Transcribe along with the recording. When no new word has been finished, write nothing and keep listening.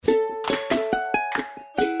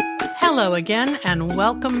Hello again, and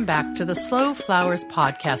welcome back to the Slow Flowers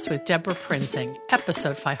podcast with Deborah Prinzing,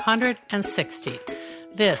 episode 560.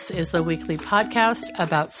 This is the weekly podcast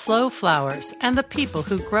about slow flowers and the people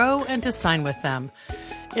who grow and design with them.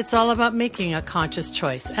 It's all about making a conscious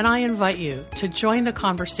choice, and I invite you to join the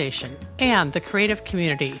conversation and the creative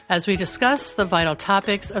community as we discuss the vital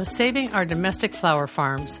topics of saving our domestic flower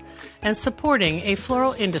farms and supporting a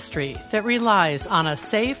floral industry that relies on a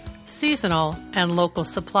safe, seasonal, and local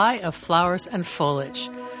supply of flowers and foliage.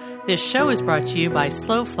 This show is brought to you by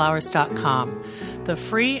slowflowers.com, the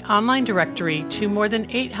free online directory to more than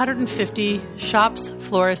 850 shops,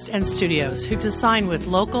 florists, and studios who design with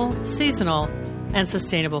local, seasonal, and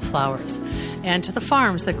sustainable flowers, and to the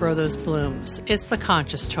farms that grow those blooms. It's the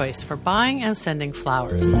conscious choice for buying and sending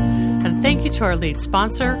flowers. And thank you to our lead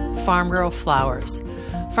sponsor, Farm Girl Flowers.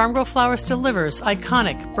 Farm Girl Flowers delivers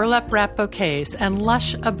iconic burlap wrap bouquets and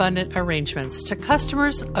lush, abundant arrangements to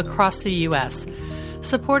customers across the U.S.,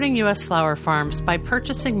 supporting U.S. flower farms by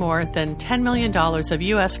purchasing more than $10 million of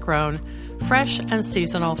U.S.-grown, fresh and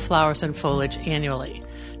seasonal flowers and foliage annually.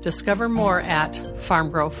 Discover more at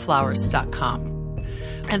farmgirlflowers.com.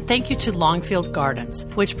 And thank you to Longfield Gardens,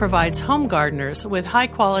 which provides home gardeners with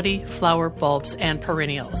high-quality flower bulbs and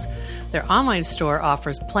perennials. Their online store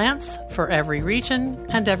offers plants for every region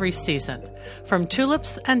and every season, from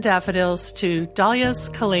tulips and daffodils to dahlias,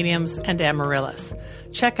 caladiums, and amaryllis.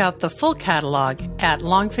 Check out the full catalog at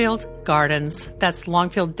Longfield Gardens. That's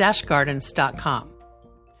longfield-gardens.com.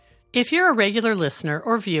 If you're a regular listener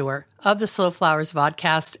or viewer of the Slow Flowers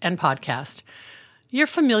vodcast and podcast, you're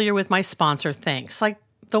familiar with my sponsor thanks, like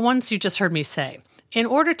the ones you just heard me say. In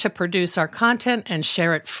order to produce our content and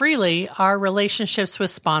share it freely, our relationships with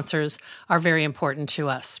sponsors are very important to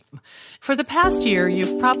us. For the past year,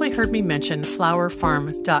 you've probably heard me mention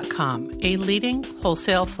flowerfarm.com, a leading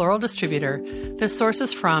wholesale floral distributor that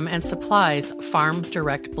sources from and supplies farm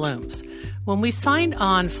direct blooms. When we signed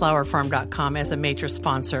on flowerfarm.com as a major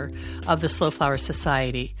sponsor of the Slow Flower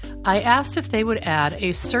Society, I asked if they would add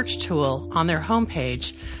a search tool on their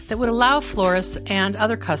homepage that would allow florists and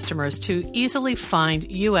other customers to easily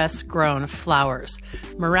find U.S.-grown flowers.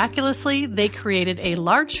 Miraculously, they created a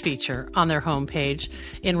large feature on their homepage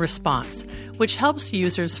in response, which helps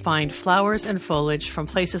users find flowers and foliage from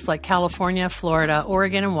places like California, Florida,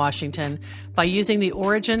 Oregon, and Washington by using the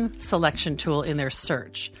origin selection tool in their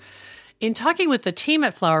search. In talking with the team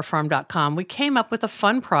at flowerfarm.com, we came up with a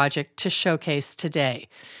fun project to showcase today.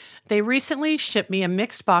 They recently shipped me a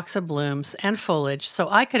mixed box of blooms and foliage so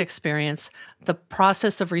I could experience the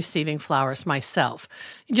process of receiving flowers myself.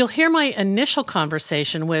 You'll hear my initial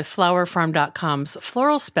conversation with flowerfarm.com's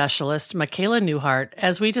floral specialist, Michaela Newhart,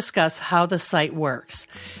 as we discuss how the site works.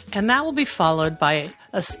 And that will be followed by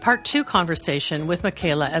a part 2 conversation with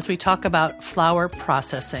Michaela as we talk about flower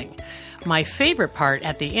processing. My favorite part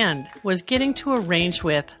at the end was getting to arrange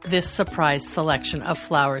with this surprise selection of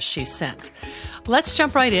flowers she sent. Let's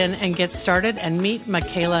jump right in and get started and meet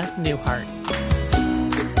Michaela Newhart.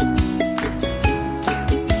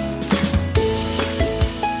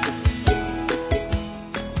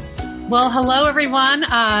 Well, hello, everyone.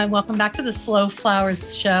 Welcome back to the Slow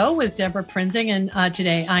Flowers Show with Deborah Prinzing. And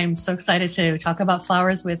today I'm so excited to talk about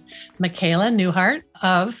flowers with Michaela Newhart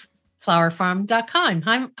of flowerfarm.com.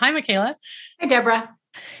 Hi, Michaela. Hi, Deborah.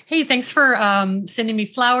 Hey, thanks for sending me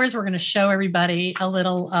flowers. We're going to show everybody a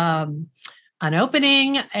little an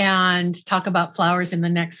opening and talk about flowers in the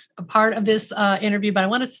next part of this interview. But I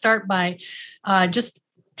want to start by just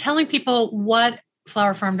telling people what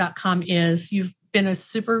flowerfarm.com is. You've been a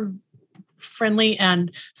super friendly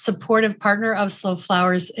and supportive partner of Slow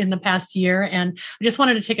Flowers in the past year. And I just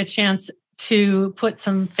wanted to take a chance to put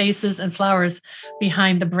some faces and flowers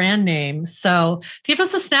behind the brand name. So give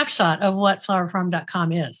us a snapshot of what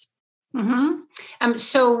flowerfarm.com is. Mm-hmm.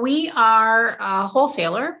 So we are a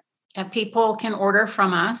wholesaler. People can order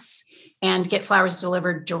from us and get flowers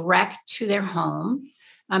delivered direct to their home.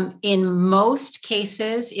 In most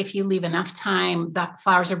cases, if you leave enough time, the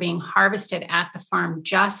flowers are being harvested at the farm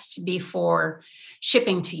just before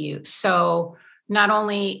shipping to you. So not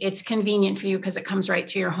only it's convenient for you because it comes right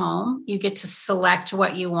to your home, you get to select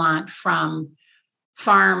what you want from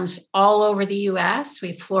farms all over the U.S. We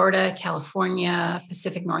have Florida, California,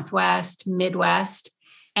 Pacific Northwest, Midwest,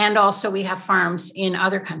 and also we have farms in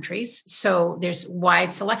other countries. So there's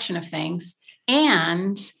wide selection of things,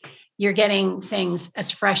 and you're getting things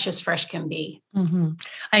as fresh can be. Mm-hmm.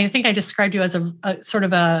 I think I described you as a sort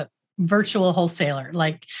of a virtual wholesaler.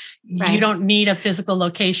 Like You don't need a physical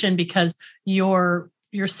location because you're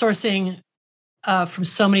sourcing from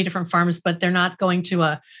so many different farms, but they're not going to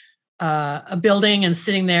a a building and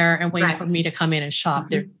sitting there and waiting Right. for me to come in and shop.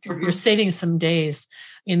 Mm-hmm. You're saving some days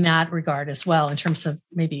in that regard as well, in terms of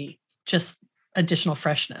maybe just additional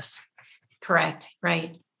freshness. Correct.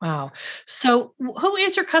 Right. Wow. So who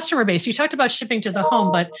is your customer base? You talked about shipping to the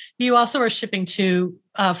home, but you also are shipping to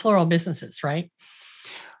floral businesses, right?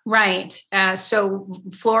 Right. So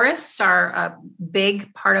florists are a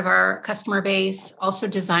big part of our customer base. Also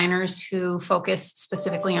designers who focus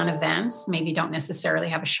specifically on events, maybe don't necessarily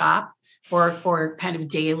have a shop or kind of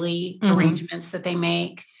daily arrangements that they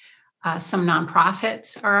make. Some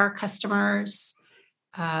nonprofits are our customers,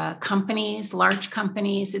 companies, large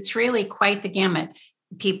companies. It's really quite the gamut.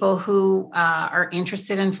 People who are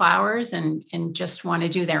interested in flowers and just want to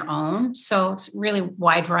do their own. So it's really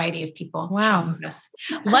wide variety of people. Wow.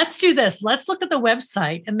 Let's do this. Let's look at the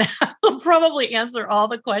website, and that will probably answer all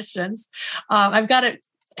the questions. I've got it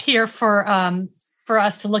here for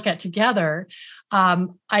us to look at together.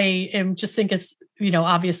 I just think it's,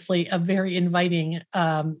 obviously a very inviting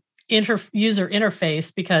user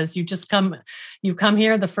interface, because you come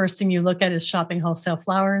here. The first thing you look at is shopping wholesale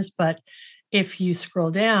flowers, but if you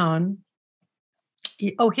scroll down,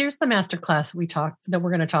 here's the masterclass that we're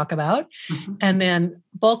going to talk about. Mm-hmm. And then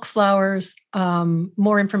bulk flowers,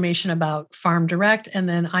 more information about Farm Direct. And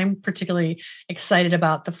then I'm particularly excited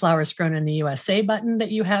about the flowers grown in the USA button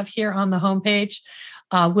that you have here on the homepage.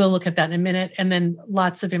 We'll look at that in a minute. And then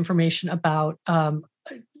lots of information about what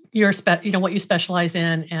you specialize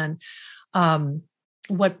in, and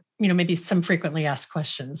what, maybe some frequently asked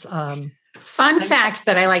questions. Fun fact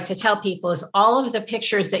that I like to tell people is all of the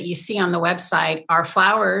pictures that you see on the website are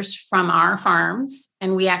flowers from our farms,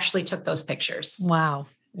 and we actually took those pictures. Wow.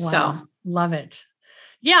 So love it.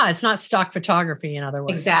 Yeah, it's not stock photography, in other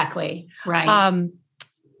words. Exactly. Right.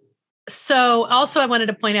 So also I wanted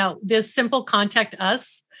to point out this simple contact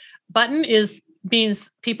us button means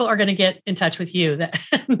people are going to get in touch with you.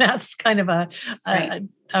 That's kind of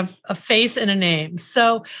a face and a name.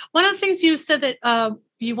 So one of the things you said that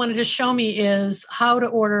you wanted to show me is how to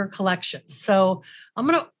order collections. So I'm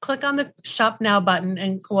going to click on the Shop Now button,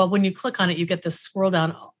 and when you click on it, you get this scroll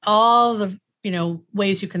down, all the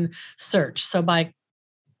ways you can search. So by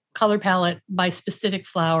color palette, by specific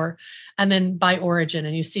flower, and then by origin.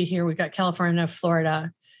 And you see here we've got California,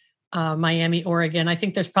 Florida, Miami, Oregon. I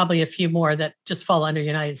think there's probably a few more that just fall under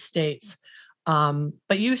United States.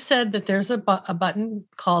 But you said that there's a button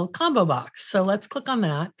called Combo Box. So let's click on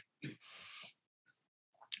that.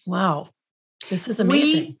 Wow, this is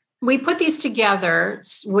amazing. We put these together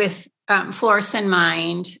with florists in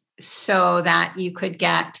mind, so that you could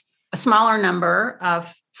get a smaller number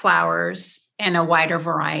of flowers and a wider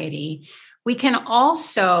variety. We can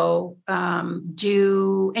also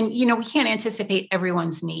we can't anticipate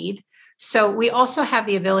everyone's need. So we also have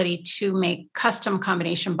the ability to make custom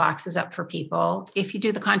combination boxes up for people. If you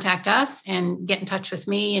do the contact us and get in touch with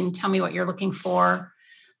me and tell me what you're looking for,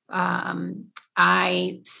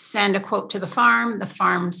 I send a quote to the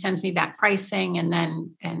farm sends me back pricing,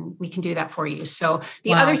 and we can do that for you. So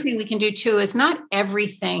the other thing we can do too is not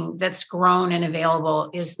everything that's grown and available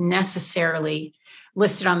is necessarily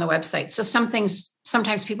listed on the website. So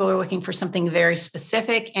sometimes people are looking for something very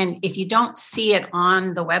specific. And if you don't see it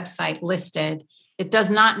on the website listed, it does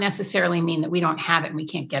not necessarily mean that we don't have it and we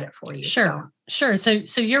can't get it for you. Sure.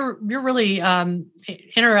 So you're really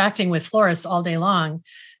interacting with florists all day long,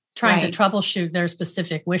 trying to troubleshoot their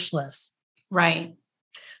specific wish list. Right.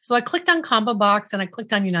 So I clicked on Combo Box and I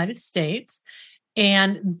clicked on United States,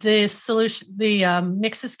 and the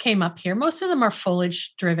mixes came up here. Most of them are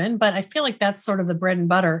foliage driven, but I feel like that's sort of the bread and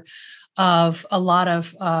butter of a lot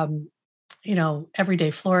of,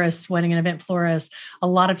 everyday florists, wedding and event florists. A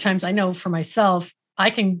lot of times, I know for myself, I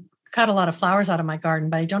can cut a lot of flowers out of my garden,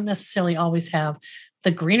 but I don't necessarily always have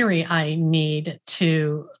the greenery I need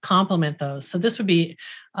to complement those. So this would be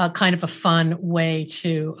kind of a fun way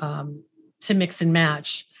to mix and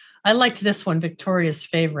match. I liked this one, Victoria's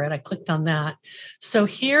Favorite. I clicked on that. So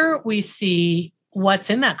here we see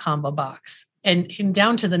what's in that combo box, and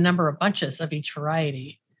down to the number of bunches of each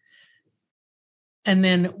variety. And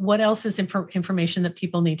then what else is information that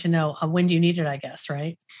people need to know? When do you need it, I guess,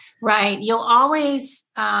 right? Right. You'll always...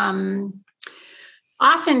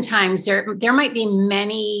 Oftentimes there might be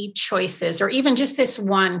many choices, or even just this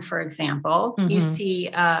one, for example. Mm-hmm. You see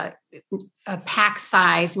a pack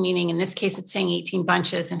size, meaning in this case, it's saying 18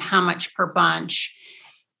 bunches and how much per bunch.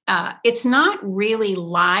 It's not really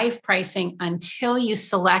live pricing until you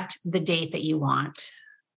select the date that you want.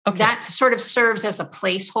 Okay. That sort of serves as a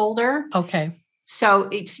placeholder. Okay. So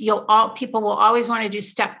people will always want to do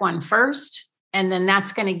step one first, and then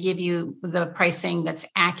that's going to give you the pricing that's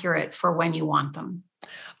accurate for when you want them.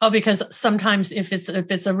 Oh, because sometimes if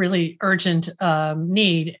it's a really urgent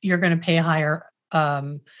need, you're going to pay a higher,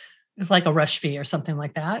 like a rush fee or something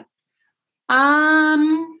like that.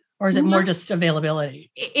 Or is it more just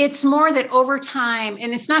availability? It's more that over time,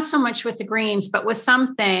 and it's not so much with the greens, but with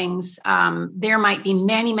some things, there might be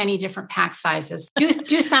many, many different pack sizes.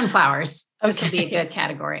 Do sunflowers. Okay. This will be a good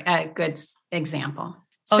category, a good example.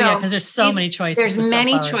 Oh, yeah, because there's so many choices. There's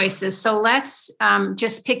many choices. So let's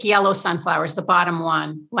just pick yellow sunflowers, the bottom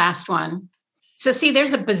one, last one. So see,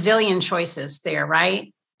 there's a bazillion choices there,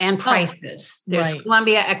 right? And prices. There's right.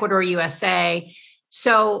 Colombia, Ecuador, USA.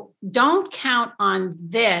 So don't count on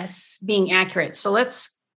this being accurate. So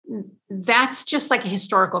that's just like a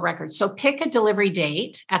historical record. So pick a delivery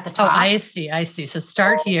date at the top. Oh, I see. So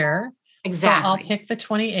start here. Exactly. So I'll pick the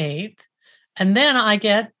 28th. And then I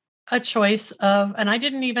get a choice of, and I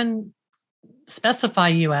didn't even specify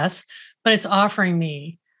US, but it's offering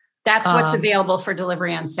me. That's what's available for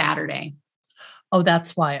delivery on Saturday. Oh,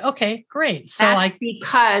 that's why. Okay, great. So that's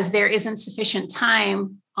because there isn't sufficient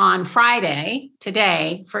time on Friday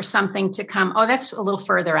today for something to come. Oh, that's a little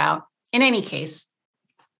further out. In any case.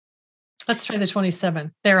 Let's try the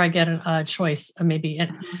 27th. There I get a choice, maybe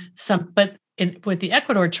some, but with the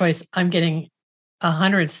Ecuador choice, I'm getting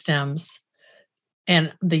 100 stems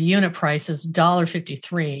and the unit price is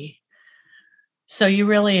 $1.53. So you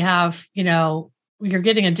really have, you're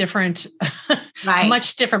getting a different, right. a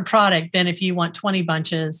much different product than if you want 20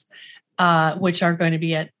 bunches, which are going to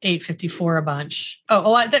be at $8.54 a bunch.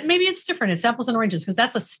 Maybe it's different. It's apples and oranges because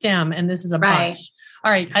that's a stem and this is a bunch.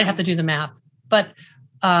 All right, I'd have to do the math, but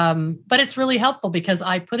it's really helpful because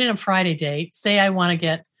I put in a Friday date. Say I want to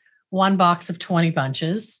get one box of 20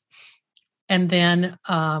 bunches, and then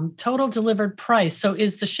total delivered price. So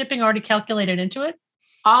is the shipping already calculated into it?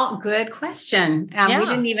 All good question. We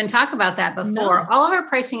didn't even talk about that before. No. All of our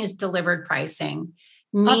pricing is delivered pricing.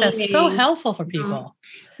 Meaning, that's so helpful for people.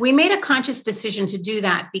 We made a conscious decision to do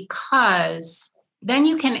that because then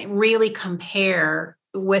you can really compare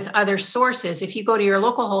with other sources. If you go to your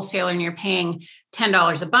local wholesaler and you're paying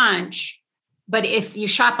 $10 a bunch, but if you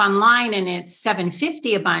shop online and it's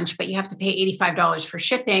 $7.50 a bunch, but you have to pay $85 for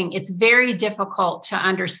shipping, it's very difficult to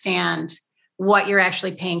understand what you're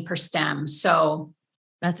actually paying per stem. So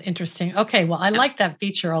that's interesting. Okay. Well, I like that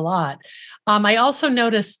feature a lot. I also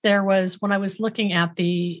noticed there was, when I was looking at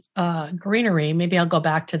the greenery, maybe I'll go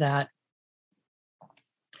back to that.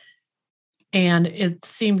 And it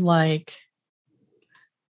seemed like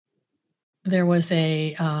there was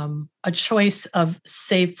a choice of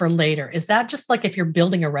save for later. Is that just like if you're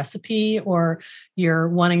building a recipe or you're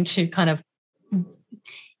wanting to kind of...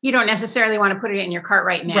 You don't necessarily want to put it in your cart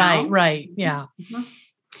right now. Right. Yeah. Mm-hmm.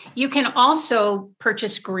 You can also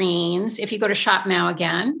purchase greens if you go to Shop Now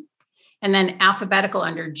again, and then alphabetical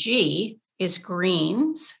under G is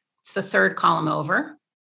greens. It's the third column over.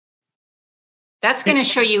 That's going to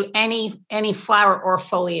show you any flower or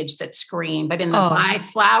foliage that's green, but in the buy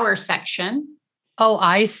flower section. Oh,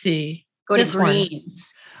 I see. Go to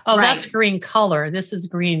greens. Oh, right. That's green color. This is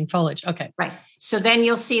green foliage. Okay. Right. So then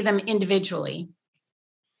you'll see them individually.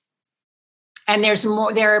 And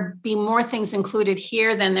there'll be more things included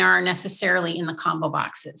here than there are necessarily in the combo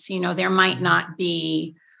boxes. There might not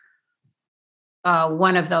be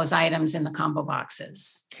one of those items in the combo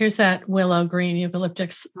boxes. Here's that willow green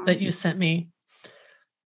eucalyptus that you sent me.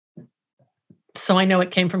 So I know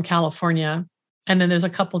it came from California. And then there's a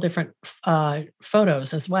couple different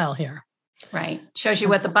photos as well here. Right. Shows you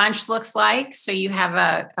what the bunch looks like. So you have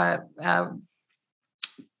a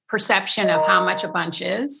perception of how much a bunch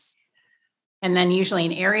is. And then usually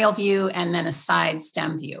an aerial view and then a side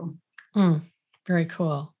stem view. Very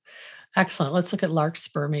cool. Excellent. Let's look at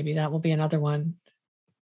larkspur. Maybe that will be another one.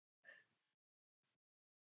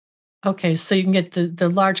 Okay, so you can get the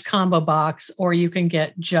large combo box, or you can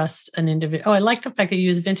get just an individual. Oh, I like the fact that you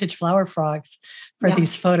use vintage flower frogs for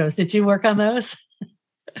these photos. Did you work on those?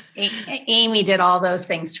 Amy did all those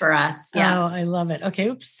things for us. Yeah. Oh, I love it. Okay,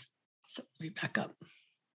 oops. So let me back up.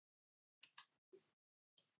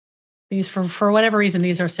 These, for whatever reason,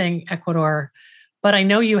 these are saying Ecuador, but I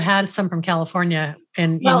know you had some from California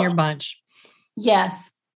in your bunch. Yes.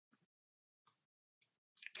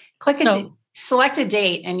 Select a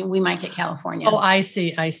date and we might get California. Oh, I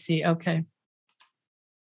see. Okay.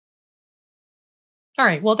 All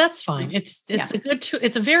right. Well, that's fine. It's a good tool.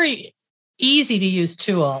 It's a very easy to use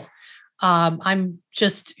tool. I'm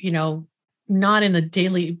just, not in the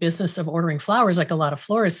daily business of ordering flowers like a lot of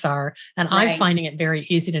florists are, and right. I'm finding it very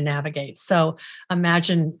easy to navigate. So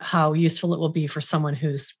imagine how useful it will be for someone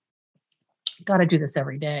who's got to do this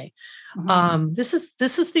every day. Mm-hmm. This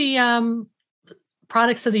is the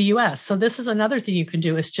products of the US. So this is another thing you can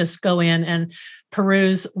do is just go in and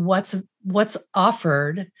peruse what's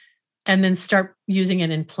offered and then start using it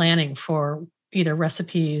in planning for either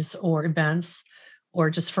recipes or events or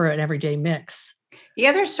just for an everyday mix. The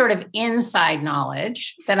other sort of inside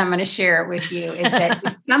knowledge that I'm going to share with you is that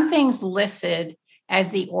if something's listed as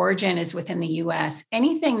the origin is within the US,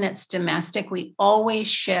 anything that's domestic, we always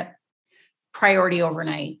ship priority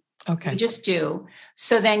overnight. Okay. We just do.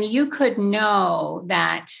 So then you could know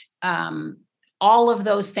that all of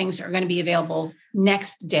those things are going to be available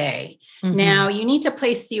next day. Mm-hmm. Now you need to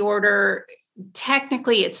place the order.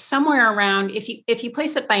 Technically, it's somewhere around, if you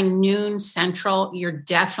place it by noon Central, you're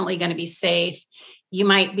definitely going to be safe. You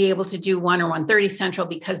might be able to do 1 or 1:30 Central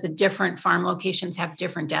because the different farm locations have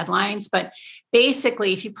different deadlines. But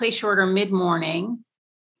basically, if you place your order mid-morning,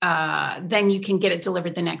 then you can get it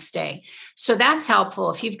delivered the next day. So that's helpful.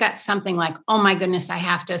 If you've got something like, oh my goodness, I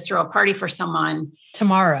have to throw a party for someone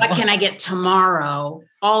tomorrow. What can I get tomorrow?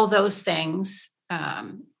 All those things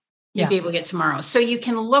you'll be able to get tomorrow. So you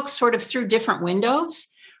can look sort of through different windows,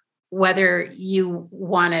 whether you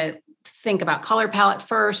want to think about color palette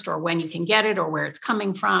first or when you can get it or where it's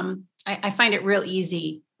coming from. I find it real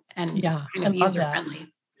easy and kind of user-friendly.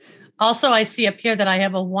 Also, I see up here that I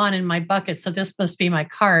have a 1 in my bucket. So this must be my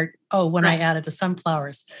cart. Oh, when I added the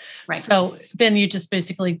sunflowers. Right. So then you just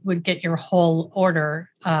basically would get your whole order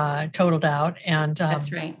totaled out. And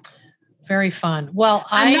that's right. Very fun. Well,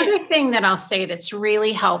 another thing that I'll say that's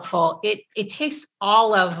really helpful, it takes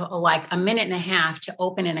all of like a minute and a half to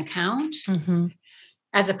open an account. Mm-hmm.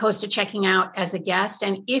 As opposed to checking out as a guest.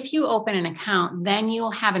 And if you open an account, then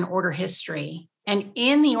you'll have an order history. And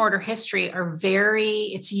in the order history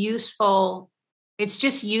it's useful. It's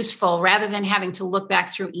just useful rather than having to look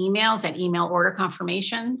back through emails at email order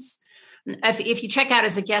confirmations. If you check out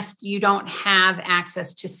as a guest, you don't have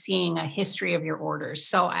access to seeing a history of your orders.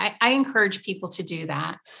 So I encourage people to do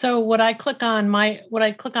that. So would I click on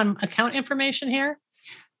account information here?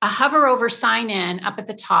 Hover over sign in up at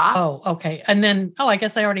the top. Oh, okay. And then, I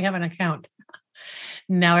guess I already have an account.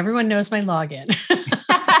 Now everyone knows my login.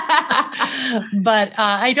 But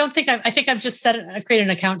I think I've just created an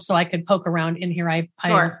account so I could poke around in here. I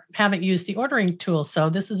haven't used the ordering tool, so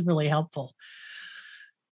this is really helpful.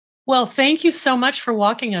 Well, thank you so much for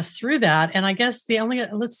walking us through that. And I guess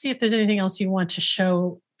let's see if there's anything else you want to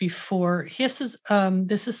show before. This is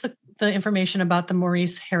the information about the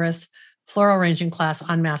Maurice Harris floral arranging class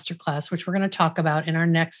on Masterclass, which we're going to talk about in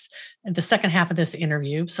the second half of this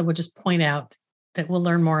interview. So we'll just point out that we'll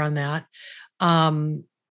learn more on that.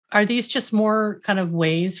 Are these just more kind of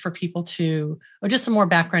ways for people or just some more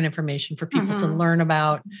background information for people to learn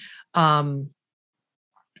about the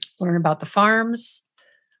farms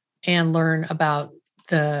and learn about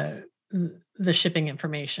the shipping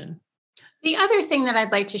information? The other thing that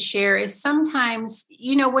I'd like to share is sometimes,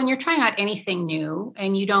 when you're trying out anything new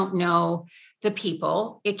and you don't know the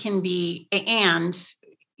people, it can be, and,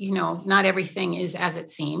 not everything is as it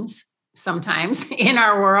seems sometimes in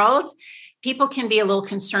our world. People can be a little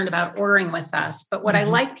concerned about ordering with us. But what I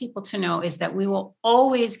like people to know is that we will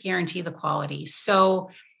always guarantee the quality. So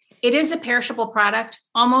it is a perishable product.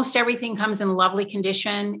 Almost everything comes in lovely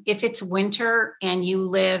condition. If it's winter and you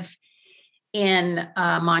live in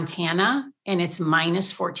Montana and it's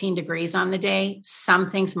minus 14 degrees on the day, some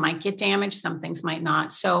things might get damaged, some things might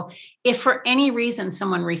not. So if for any reason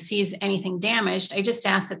someone receives anything damaged, I just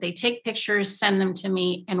ask that they take pictures, send them to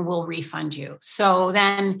me, and we'll refund you. So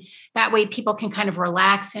then that way people can kind of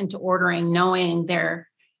relax into ordering, knowing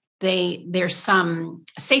there's some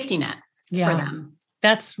safety net for them.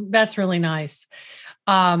 That's really nice.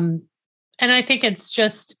 And I think it's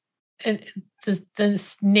just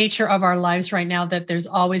the nature of our lives right now that there's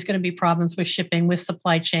always going to be problems with shipping, with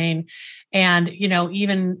supply chain. And,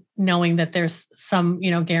 even knowing that there's some,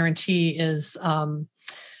 guarantee is,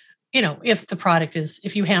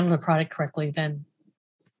 if you handle the product correctly, then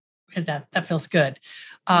that feels good.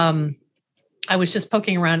 I was just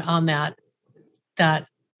poking around on that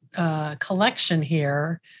collection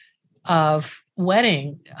here of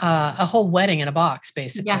a whole wedding in a box,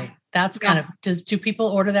 basically. Yeah. That's kind of, do people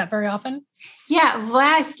order that very often? Yeah.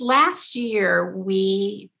 Last year,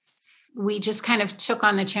 we just kind of took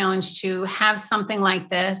on the challenge to have something like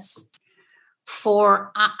this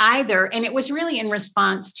for either. And it was really in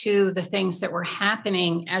response to the things that were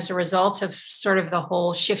happening as a result of sort of the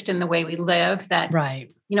whole shift in the way we live that,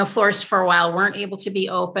 florists for a while weren't able to be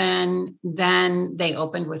open. Then they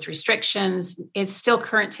opened with restrictions. It's still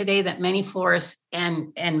current today that many florists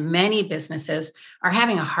and many businesses are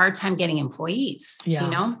having a hard time getting employees,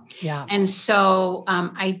 Yeah. And so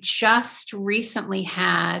I just recently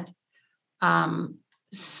had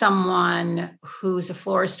someone who's a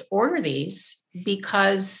florist order these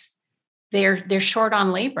because they're short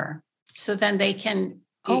on labor. So then they can,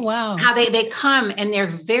 oh, wow. How they come, and they're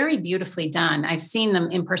very beautifully done. I've seen them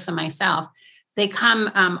in person myself. They come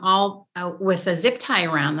all with a zip tie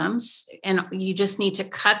around them, and you just need to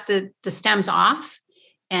cut the stems off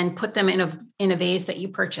and put them in a vase that you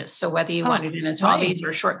purchase. So whether you want it in a tall vase or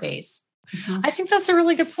a short vase. I think that's a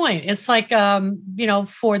really good point. It's like,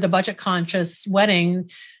 for the budget conscious wedding,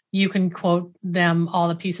 you can quote them all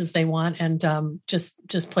the pieces they want and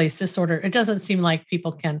just place this order. It doesn't seem like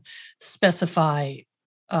people can specify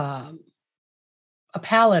a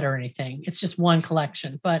palette or anything. It's just one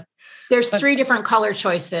collection, but there's 3 different color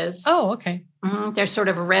choices. Oh, okay. Mm-hmm. There's sort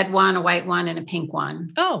of a red one, a white one, and a pink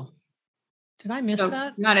one. Oh, did I miss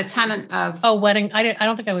that? Not a ton of. Oh, wedding. I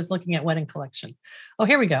don't think I was looking at wedding collection. Oh,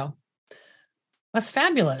 here we go. That's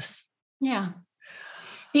fabulous. Yeah.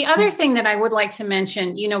 The other thing that I would like to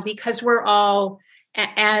mention, because we're all,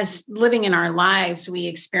 as living in our lives, we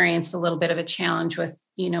experience a little bit of a challenge with,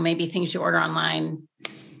 maybe things you order online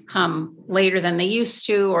come later than they used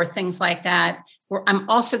to, or things like that. I'm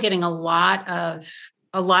also getting a lot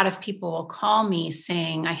of people will call me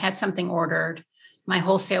saying, I had something ordered. My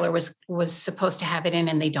wholesaler was supposed to have it in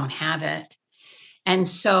and they don't have it. And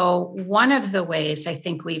so one of the ways I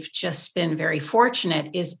think we've just been very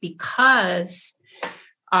fortunate is because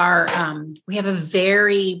we have a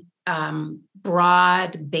very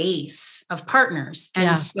broad base of partners.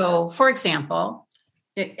 And so, for example,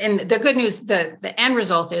 and the good news, the end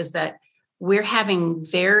result is that we're having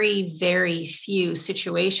very, very few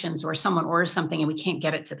situations where someone orders something and we can't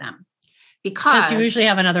get it to them. Because you usually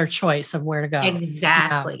have another choice of where to go.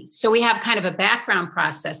 Exactly. Yeah. So we have kind of a background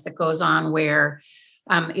process that goes on where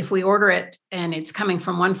if we order it and it's coming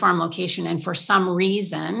from one farm location and for some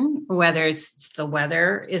reason, whether it's the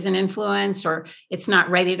weather is an influence or it's not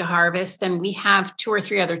ready to harvest, then we have 2 or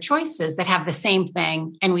 3 other choices that have the same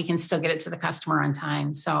thing and we can still get it to the customer on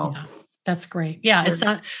time. So that's great. Yeah. It's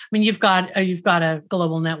not, you've got a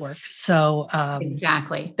global network. So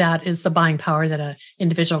exactly. That is the buying power that an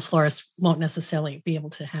individual florist won't necessarily be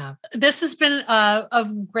able to have. This has been a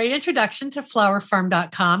great introduction to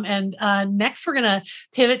flowerfarm.com. And next we're going to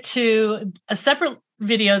pivot to a separate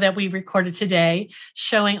video that we recorded today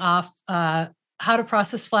showing off how to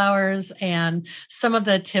process flowers and some of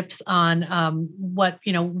the tips on what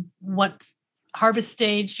harvest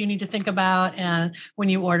stage you need to think about and when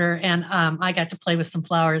you order. And I got to play with some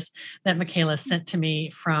flowers that Michaela sent to me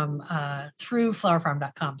from through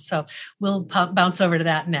flowerfarm.com. So we'll bounce over to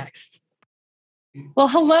that next. Well,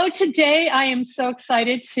 hello. Today, I am so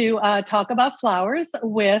excited to talk about flowers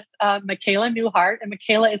with Michaela Newhart. And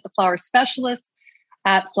Michaela is a flower specialist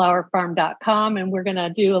at flowerfarm.com. And we're going to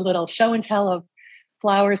do a little show and tell of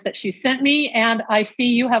flowers that she sent me. And I see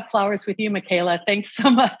you have flowers with you, Michaela. Thanks so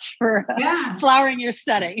much for flowering your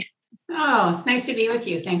setting. Oh, it's nice to be with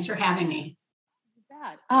you. Thanks for having me.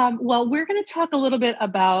 Well, we're going to talk a little bit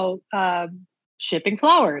about shipping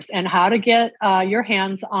flowers and how to get your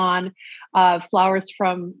hands on flowers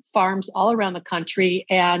from farms all around the country.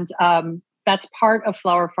 And that's part of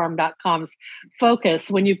flowerfarm.com's focus.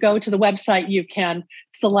 When you go to the website, you can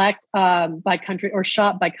select by country or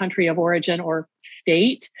shop by country of origin or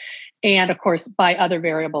state, and of course, by other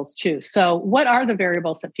variables too. So what are the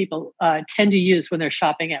variables that people tend to use when they're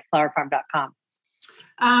shopping at flowerfarm.com?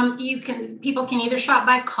 People can either shop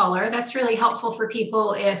by color. That's really helpful for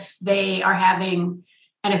people if they are having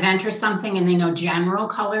an event or something and they know general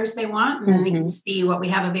colors they want, and then they can see what we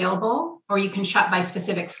have available. Or you can shop by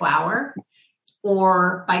specific flower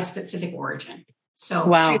or by specific origin. So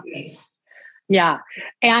 3 ways. Yeah.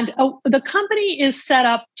 And the company is set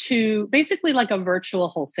up to basically like a virtual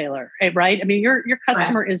wholesaler, right? I mean, your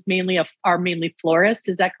customer is are mainly florists.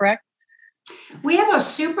 Is that correct? We have a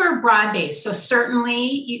super broad base. So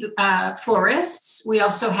certainly florists. We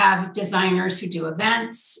also have designers who do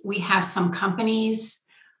events. We have some companies,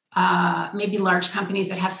 maybe large companies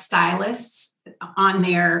that have stylists on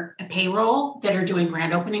their payroll that are doing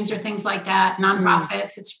grand openings or things like that.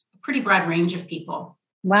 Nonprofits. It's a pretty broad range of people.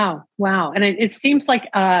 Wow. And it seems like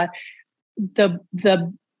the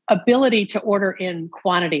ability to order in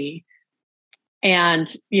quantity and,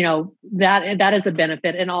 that is a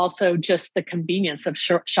benefit. And also just the convenience of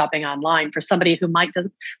shopping online for somebody who might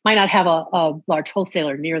not have a large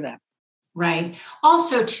wholesaler near them. Right.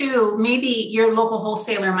 Also, too, maybe your local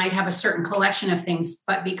wholesaler might have a certain collection of things,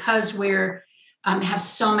 but because we're have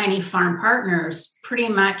so many farm partners, pretty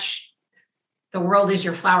much the world is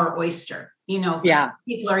your flower oyster.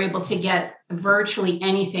 People are able to get virtually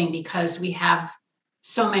anything because we have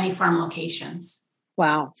so many farm locations.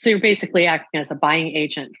 Wow. So you're basically acting as a buying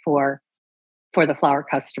agent for the flower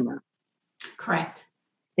customer. Correct.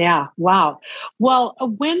 Yeah. Wow. Well,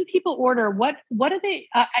 when people order, what do they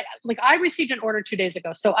I received an order 2 days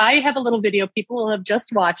ago. So I have a little video. People will have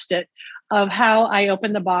just watched it of how I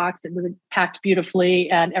opened the box. It was packed beautifully,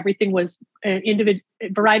 and everything was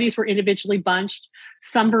varieties were individually bunched.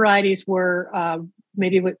 Some varieties were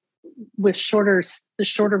maybe with shorter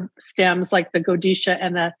stems, like the Godetia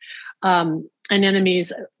and the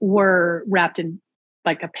anemones were wrapped in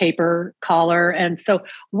like a paper collar. And so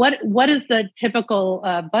what is the typical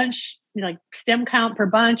bunch, like stem count per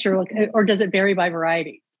bunch, or does it vary by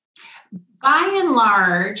variety? By and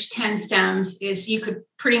large, 10 stems is you could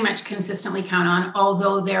pretty much consistently count on,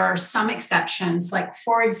 although there are some exceptions, like,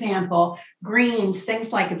 for example, greens,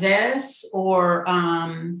 things like this, or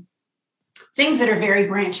things that are very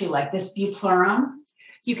branchy, like this Bupleurum.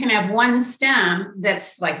 You can have one stem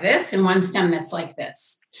that's like this and one stem that's like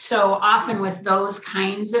this. So often with those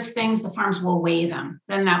kinds of things, the farms will weigh them.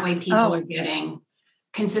 Then that way people are getting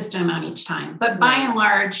consistent amount each time. But by and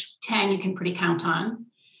large, 10 you can pretty count on.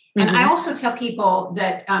 And I also tell people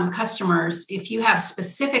that customers, if you have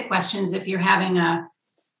specific questions, if you're having a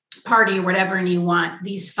party or whatever, and you want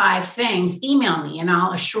these 5 things, email me and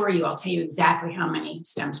I'll assure you, I'll tell you exactly how many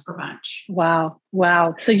stems per bunch. Wow.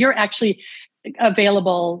 So you're actually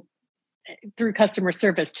available through customer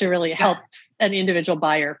service to really help an individual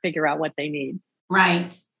buyer figure out what they need.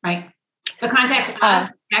 Right. The contact us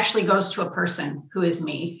actually goes to a person who is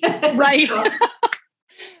me. Right. So.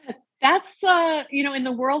 That's, in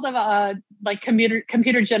the world of like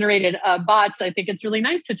computer generated bots, I think it's really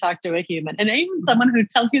nice to talk to a human, and even someone who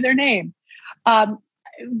tells you their name. I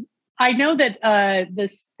know that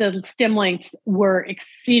the stem lengths were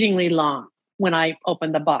exceedingly long when I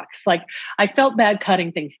opened the box. Like, I felt bad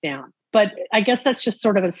cutting things down, but I guess that's just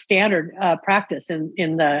sort of a standard practice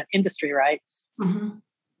in the industry, right? Mm-hmm.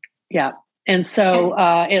 Yeah. And so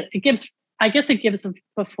it gives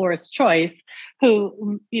the florist choice,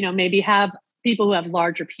 who, maybe have people who have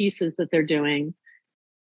larger pieces that they're doing,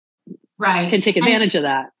 right, can take advantage of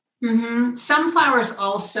that. Mm-hmm. Some flowers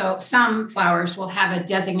will have a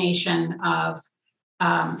designation of,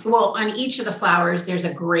 on each of the flowers, there's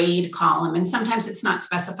a grade column, and sometimes it's not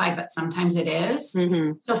specified, but sometimes it is.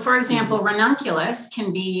 Mm-hmm. So for example, ranunculus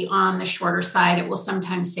can be on the shorter side. It will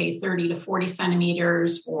sometimes say 30 to 40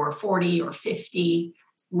 centimeters or 40 or 50.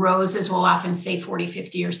 Roses will often say 40,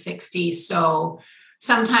 50, or 60. So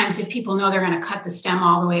sometimes if people know they're going to cut the stem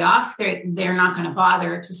all the way off, they're not going to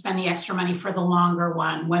bother to spend the extra money for the longer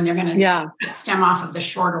one when they're going to cut stem off of the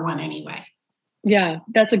shorter one anyway. Yeah,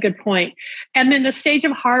 that's a good point. And then the stage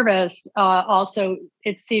of harvest, also,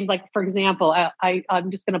 it seemed like, for example, I'm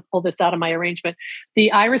just going to pull this out of my arrangement.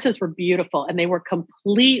 The irises were beautiful, and they were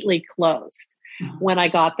completely closed when I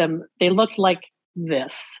got them. They looked like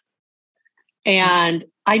this. And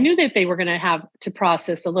I knew that they were going to have to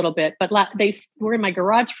process a little bit, but they were in my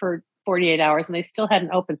garage for 48 hours and they still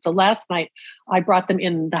hadn't opened. So last night I brought them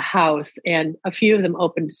in the house, and a few of them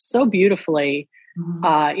opened so beautifully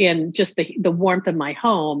in just the warmth of my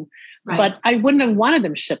home. Right. But I wouldn't have wanted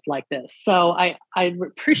them shipped like this. So I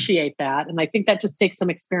appreciate that. And I think that just takes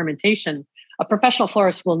some experimentation. A professional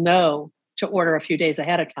florist will know to order a few days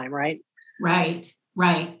ahead of time, right? Right.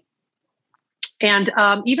 And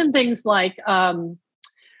even things like, of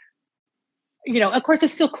course,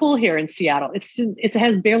 it's still cool here in Seattle. It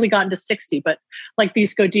has barely gotten to 60, but like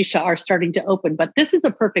these Godetia are starting to open. But this is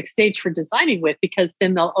a perfect stage for designing with, because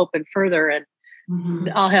then they'll open further, and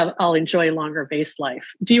I'll enjoy longer vase life.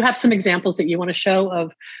 Do you have some examples that you want to show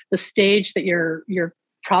of the stage that you're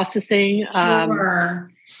processing?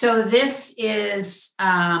 Sure. So this is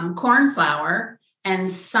cornflower, and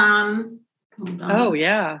some. Oh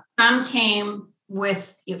yeah. Some came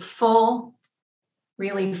with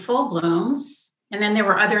really full blooms. And then there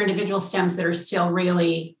were other individual stems that are still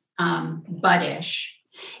really buddish.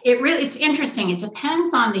 It's interesting. It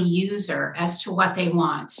depends on the user as to what they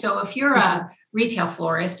want. So if you're a retail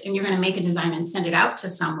florist and you're going to make a design and send it out to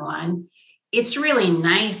someone, it's really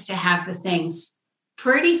nice to have the things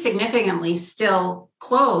pretty significantly still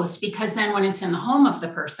closed, because then when it's in the home of the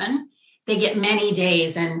person, they get many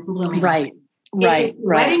days and blooming. Right. If it's a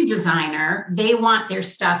wedding designer, they want their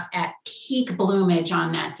stuff at peak bloomage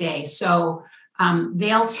on that day. So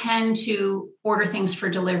they'll tend to order things for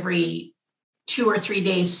delivery 2 or 3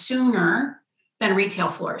 days sooner than a retail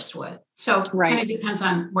florist would. So it kind of depends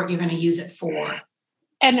on what you're going to use it for.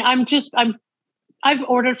 And I'm I've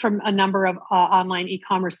ordered from a number of online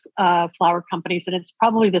e-commerce flower companies, and it's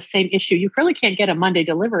probably the same issue. You really can't get a Monday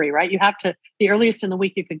delivery, right? You have to, the earliest in the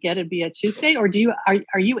week you could get it be a Tuesday, or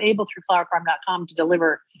are you able through flowerfarm.com to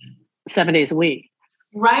deliver 7 days a week?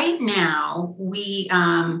 Right now, we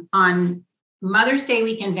on Mother's Day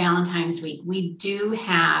week and Valentine's week, we do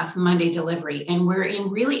have Monday delivery, and we're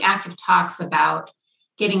in really active talks about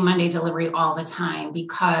getting Monday delivery all the time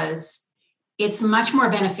because it's much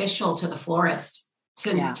more beneficial to the florist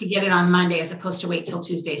to get it on Monday as opposed to wait till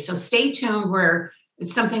Tuesday. So stay tuned.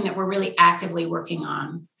 It's something that we're really actively working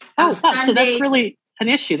on. Sunday, so that's really an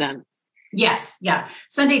issue then. Yes. Yeah.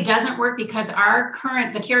 Sunday doesn't work because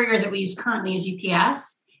the carrier that we use currently is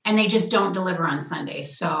UPS, and they just don't deliver on Sunday.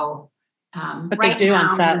 So, but right they do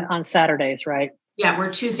now, on Saturdays, right? Yeah.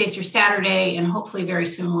 We're Tuesday through Saturday, and hopefully very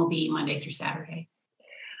soon we'll be Monday through Saturday.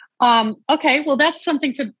 Okay, well, that's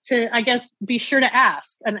something to I guess be sure to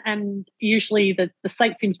ask, and usually the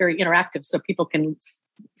site seems very interactive, so people can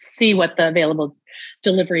see what the available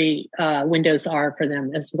delivery windows are for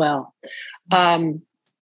them as well.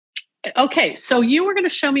 Okay, so you were going to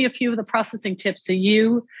show me a few of the processing tips that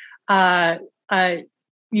you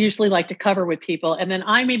usually like to cover with people, and then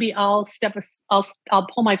I'll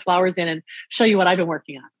pull my flowers in and show you what I've been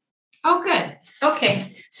working on. Oh, good.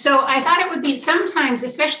 Okay. So I thought it would be sometimes,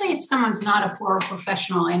 especially if someone's not a floral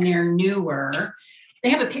professional and they're newer, they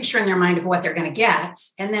have a picture in their mind of what they're going to get.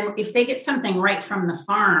 And then if they get something right from the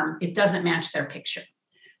farm, it doesn't match their picture.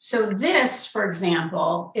 So this, for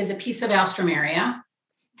example, is a piece of alstroemeria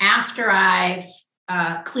after I've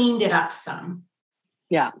cleaned it up some.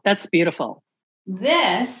 Yeah, that's beautiful.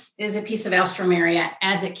 This is a piece of alstroemeria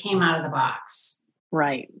as it came out of the box.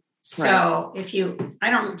 Right. So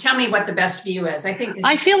tell me what the best view is. I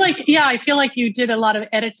feel like you did a lot of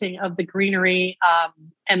editing of the greenery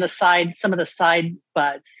and some of the side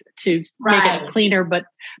buds to make it cleaner, but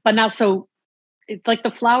not so. It's like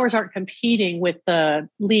the flowers aren't competing with the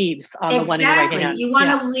leaves on the one you're writing on. You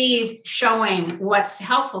want to leave showing what's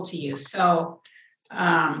helpful to you. So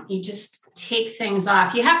you just take things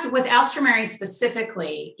off. You have to, with alstroemeria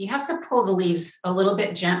specifically, you have to pull the leaves a little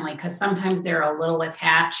bit gently because sometimes they're a little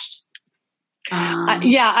attached.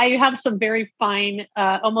 I have some very fine,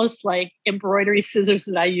 almost like embroidery scissors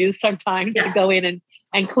that I use sometimes to go in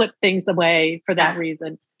and clip things away for that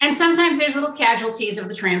reason. And sometimes there's little casualties of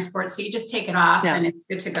the transport. So you just take it off and it's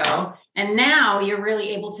good to go. And now you're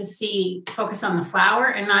really able to focus on the flower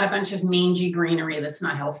and not a bunch of mangy greenery that's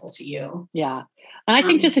not helpful to you. Yeah. And I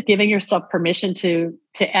think just giving yourself permission to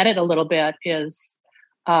edit a little bit is,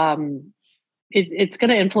 it's going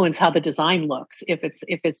to influence how the design looks. If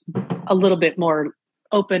it's a little bit more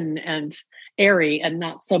open and airy and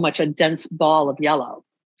not so much a dense ball of yellow.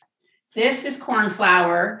 This is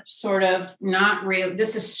cornflower, sort of not real.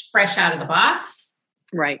 This is fresh out of the box.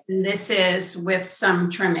 Right. And this is with some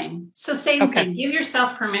trimming. So same thing, give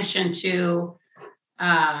yourself permission to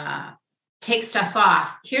take stuff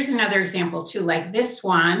off. Here's another example too, like this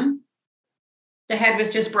one, the head was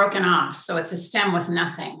just broken off. So it's a stem with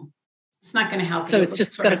nothing. It's not going to help. So it's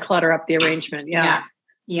just going to clutter up the arrangement.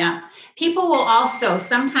 Yeah. People will also,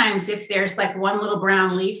 sometimes if there's like one little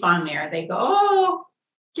brown leaf on there, they go, oh,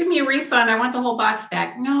 give me a refund. I want the whole box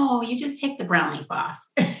back. No, you just take the brown leaf off.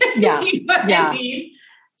 Yeah. Do you know what I mean?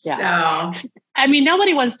 Yeah. So, I mean,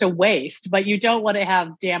 nobody wants to waste, but you don't want to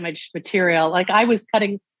have damaged material. Like I was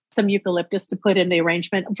cutting some eucalyptus to put in the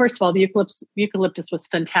arrangement. First of all, the eucalyptus was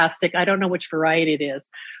fantastic. I don't know which variety it is.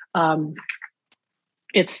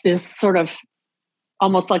 It's this sort of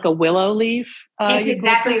almost like a willow leaf. It's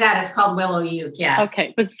exactly that. It's called willow euc. Yes.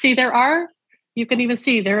 Okay. But see, you can even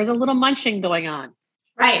see there is a little munching going on.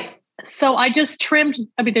 Right. So I just trimmed.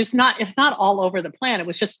 I mean, it's not all over the plant. It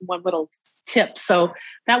was just one little tip. So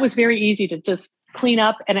that was very easy to just clean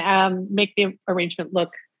up and make the arrangement look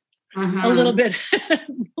a little bit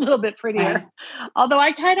prettier. Right. Although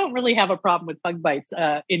I don't really have a problem with bug bites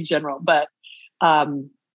in general, but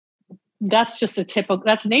that's just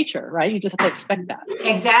that's nature, right? You just have to expect that.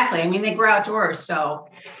 Exactly. I mean, they grow outdoors. So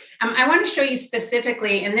I want to show you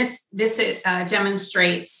specifically, and this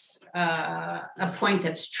demonstrates a point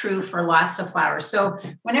that's true for lots of flowers. So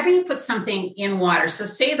whenever you put something in water, so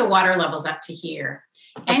say the water level's up to here,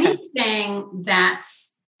 anything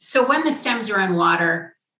so when the stems are in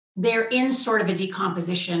water, they're in sort of a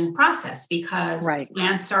decomposition process because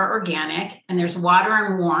plants are organic and there's water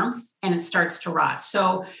and warmth and it starts to rot.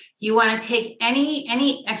 So you want to take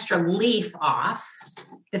any extra leaf off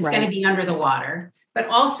that's going to be under the water. But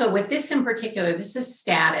also with this in particular, this is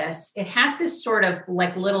Statice. It has this sort of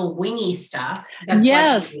like little wingy stuff.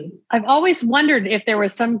 I've always wondered if there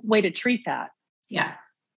was some way to treat that. Yeah.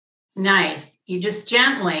 Knife. you just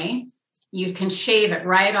gently, you can shave it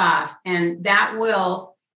right off, and that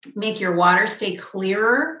will make your water stay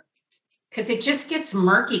clearer, because it just gets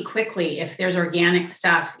murky quickly if there's organic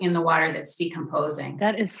stuff in the water that's decomposing.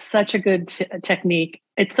 That is such a good technique.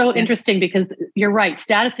 It's so interesting because you're right.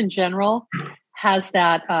 Statice in general has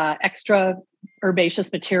that extra herbaceous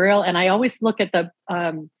material. And I always look at the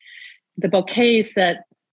bouquets that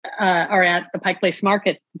are at the Pike Place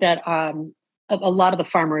Market that a lot of the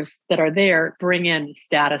farmers that are there bring in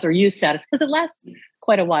Statice or use Statice because it lasts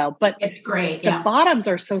quite a while. But it's great. The bottoms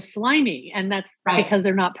are so slimy, and that's because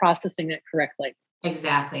they're not processing it correctly.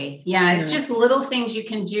 Exactly. Yeah, it's just little things you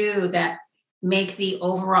can do that make the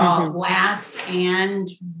overall blast and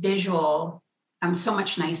visual so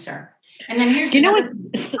much nicer. And then here's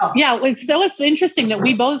it's interesting that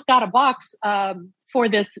we both got a box for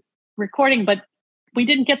this recording, but we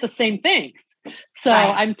didn't get the same things. So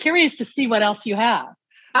I'm curious to see what else you have.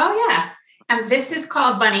 Oh yeah. This is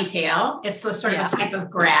called bunny tail. It's a sort of a type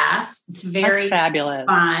of grass. It's very fabulous,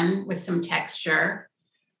 fun with some texture.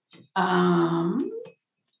 As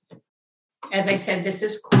I said, this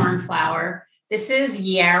is cornflower. This is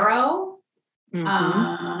yarrow.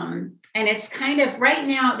 And it's kind of right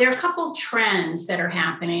now, there are a couple trends that are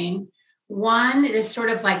happening. One is sort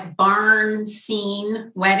of like barn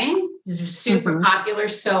scene wedding. This is super popular.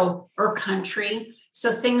 Or country.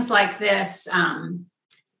 So things like this.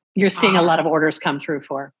 You're seeing a lot of orders come through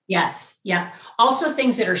for. Yes. Yeah. Also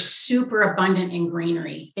things that are super abundant in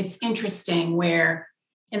greenery. It's interesting where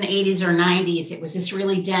in the 80s or 90s, it was this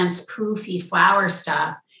really dense, poofy flower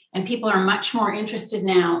stuff. And people are much more interested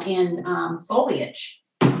now in foliage.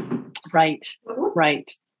 Right.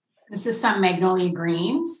 This is some magnolia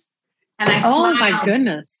greens. And I smiled my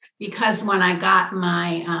goodness. Because when I got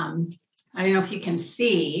my, I don't know if you can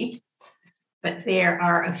see, but there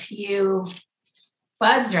are a few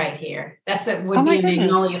buds right here. Would be a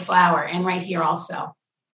magnolia flower. And right here also.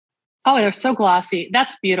 Oh, they're so glossy.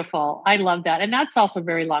 That's beautiful. I love that. And that's also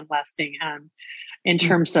very long lasting in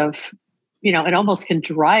terms of, it almost can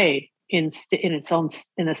dry in its own,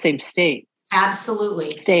 in the same state.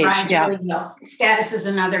 Absolutely. Stage, really well. Statice is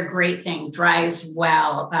another great thing. Dries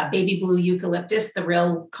well. Baby blue eucalyptus, the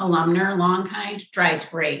real columnar, long kind, dries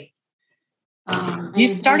great. You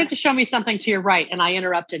started to show me something to your right, and I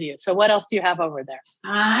interrupted you. So what else do you have over there?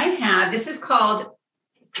 This is called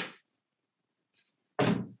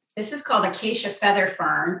acacia feather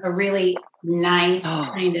fern, a really nice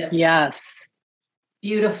kind of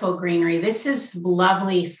beautiful greenery. This is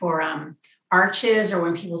lovely for arches or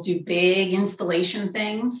when people do big installation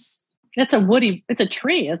things. It's a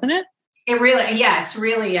tree, isn't it? It's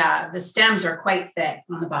really, the stems are quite thick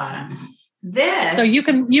on the bottom. So you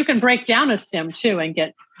can break down a stem too and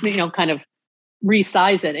get, kind of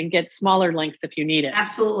resize it and get smaller lengths if you need it.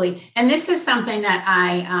 Absolutely. And this is something that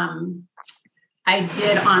I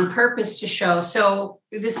did on purpose to show. So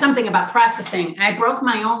there's something about processing. I broke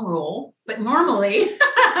my own rule, but normally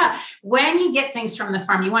when you get things from the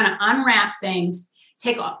farm, you want to unwrap things,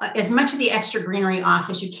 take as much of the extra greenery off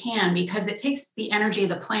as you can, because it takes the energy of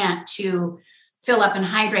the plant to fill up and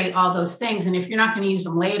hydrate all those things. And if you're not going to use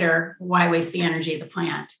them later, why waste the energy of the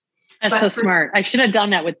plant? That's smart. I should have done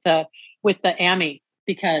that with the Ammi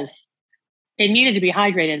because it needed to be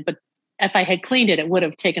hydrated, but if I had cleaned it, it would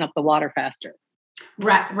have taken up the water faster.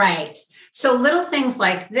 Right. So little things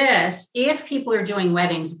like this, if people are doing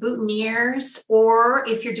weddings, boutonnieres, or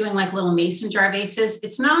if you're doing like little mason jar vases,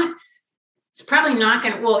 it's probably not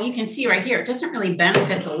going to, well, you can see right here, it doesn't really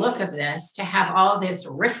benefit the look of this to have all this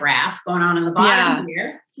riffraff going on in the bottom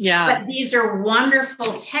here. Yeah. But these are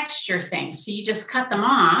wonderful texture things. So you just cut them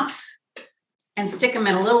off and stick them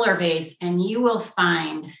in a littler vase and you will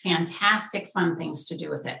find fantastic fun things to do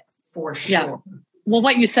with it for sure. Yeah. Well,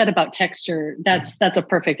 what you said about texture, that's a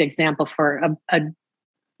perfect example for a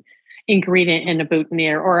ingredient in a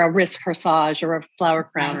boutonniere or a wrist corsage or a flower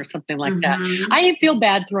crown or something like that. I feel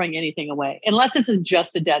bad throwing anything away unless it's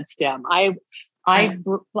just a dead stem. I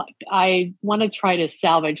want to try to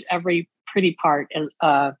salvage every pretty part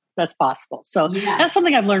that's possible. So that's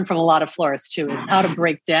something I've learned from a lot of florists too, is how to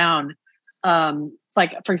break down,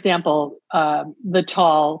 like for example, the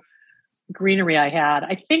tall greenery I had.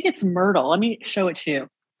 I think it's myrtle. Let me show it to you.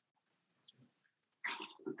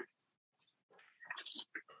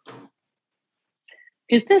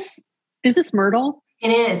 Is this myrtle?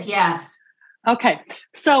 It is, yes. Okay.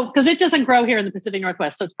 So, because it doesn't grow here in the Pacific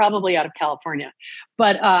Northwest, so it's probably out of California.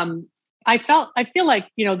 But I feel like,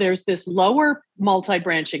 there's this lower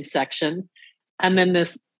multi-branching section and then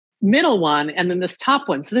this middle one and then this top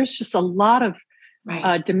one. So there's just a lot of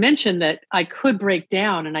Right. dimension that I could break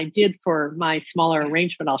down, and I did for my smaller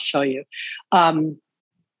arrangement. I'll show you,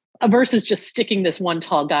 versus just sticking this one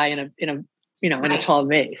tall guy in a tall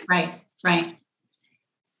vase. Right.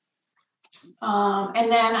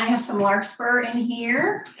 And then I have some larkspur in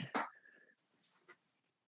here,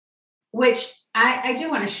 which I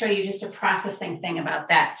do want to show you just a processing thing about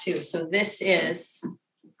that too. So this is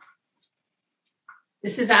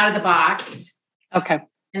out of the box. Okay.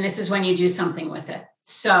 And this is when you do something with it.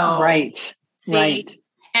 So right.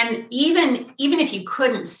 And even if you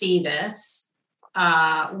couldn't see this,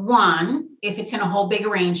 if it's in a whole big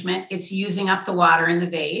arrangement, it's using up the water in the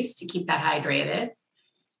vase to keep that hydrated.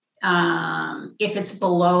 If it's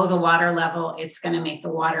below the water level, it's going to make the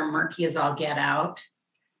water murky as all get out.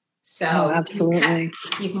 So absolutely.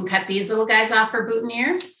 You can cut these little guys off for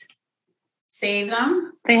boutonnieres. Save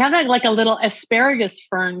them. They have that like a little asparagus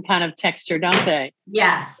fern kind of texture, don't they?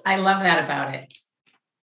 Yes, I love that about it.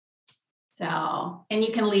 So, and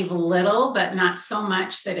you can leave a little, but not so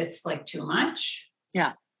much that it's like too much.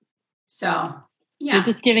 Yeah. So, yeah.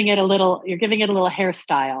 You're giving it a little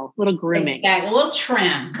hairstyle, a little grooming. Exactly, a little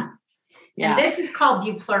trim. Yeah. And this is called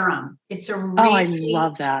Bupleurum. It's a really I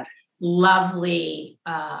love that. Lovely.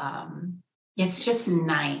 It's just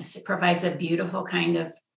nice. It provides a beautiful kind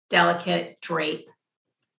of delicate drape.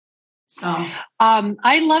 So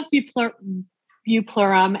I love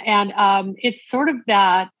Bupleurum, and it's sort of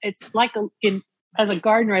that. It's like as a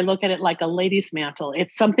gardener, I look at it like a lady's mantle.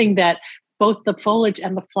 It's something that both the foliage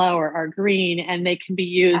and the flower are green, and they can be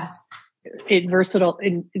used they're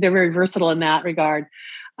very versatile in that regard.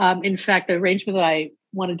 In fact, the arrangement that I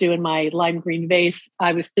want to do in my lime green vase,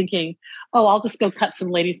 I was thinking, I'll just go cut some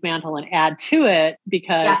lady's mantle and add to it,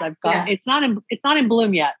 because it's not in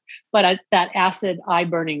bloom yet, but that acid eye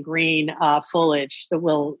burning green foliage that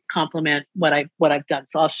will complement what I've done.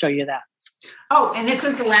 So I'll show you that. Oh, and this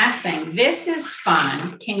was the last thing. This is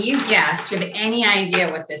fun. Can you guess? Do you have any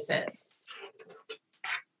idea what this is?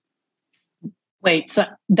 Wait, so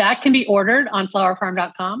that can be ordered on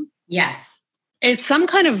flowerfarm.com? Yes. It's some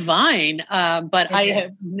kind of vine, but I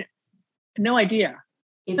have no idea.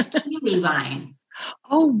 It's kiwi vine.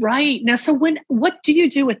 Oh, right. Now, so what do you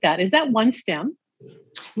do with that? Is that one stem?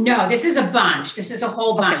 No, this is a bunch. This is a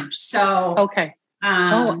whole bunch. So, okay.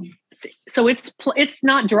 So it's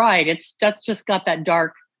not dried. That's just got that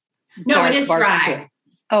dark. No, it is dried.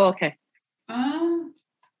 Oh, okay.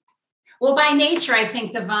 Well, by nature, I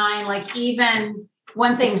think the vine, like even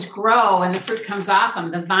when things grow and the fruit comes off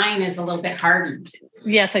them, the vine is a little bit hardened.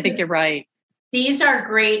 Yes, I think you're right. These are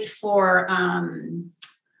great for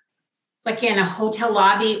like in a hotel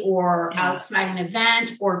lobby or outside an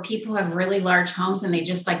event, or people who have really large homes and they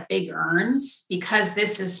just like big urns, because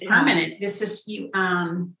this is permanent. This is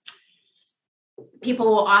people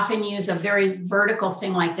will often use a very vertical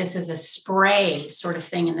thing like this as a spray sort of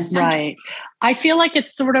thing in the center. Right. I feel like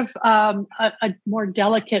it's sort of a more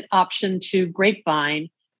delicate option to grapevine,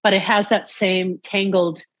 but it has that same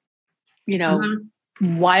tangled, wild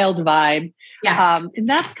vibe. Yeah. And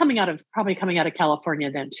that's probably coming out of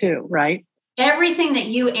California then too, right? Everything that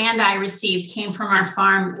you and I received came from our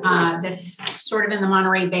farm that's sort of in the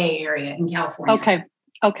Monterey Bay area in California.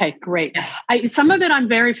 Okay, great. Some of it I'm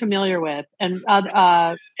very familiar with and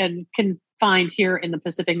can find here in the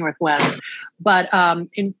Pacific Northwest. But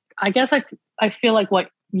I guess I feel like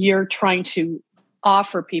what you're trying to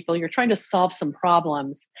offer people, you're trying to solve some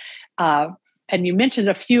problems. And you mentioned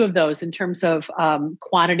a few of those in terms of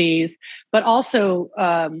quantities, but also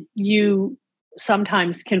you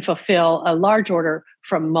sometimes can fulfill a large order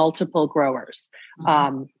from multiple growers,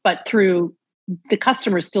 but through the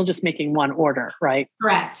customer is still just making one order, right?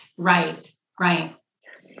 Correct. Right.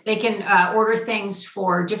 They can order things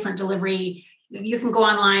for different delivery. You can go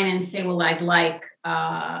online and say, well, I'd like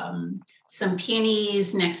some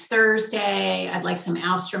peonies next Thursday. I'd like some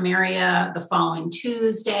alstroemeria the following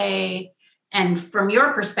Tuesday. And from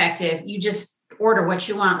your perspective, you just order what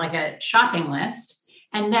you want, like a shopping list.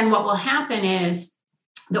 And then what will happen is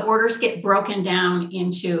the orders get broken down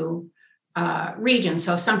into regions.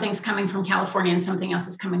 So if something's coming from California and something else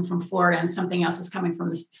is coming from Florida and something else is coming from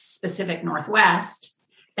the specific Northwest,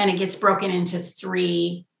 then it gets broken into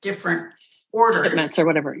 3 different orders. Shipments or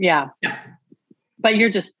whatever. Yeah. But you're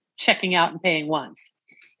just checking out and paying once.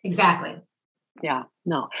 Exactly. Yeah.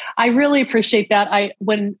 No, I really appreciate that.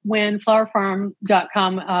 When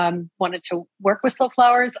flowerfarm.com wanted to work with Slow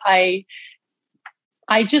Flowers, I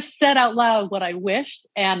just said out loud what I wished,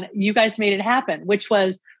 and you guys made it happen, which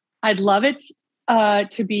was I'd love it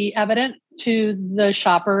to be evident to the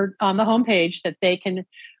shopper on the homepage that they can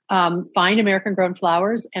find American grown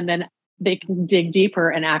flowers, and then they can dig deeper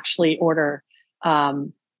and actually order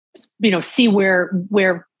see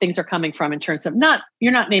where things are coming from in terms of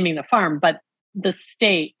you're not naming the farm, but the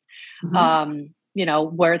state,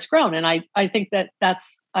 where it's grown. And I think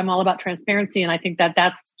I'm all about transparency. And I think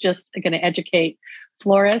that's just going to educate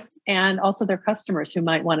florists and also their customers who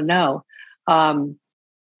might want to know.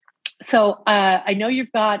 So I know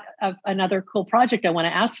you've got another cool project I want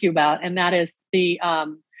to ask you about, and that is the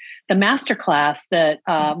masterclass that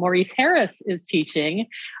Maurice Harris is teaching.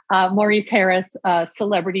 Maurice Harris,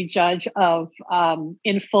 celebrity judge of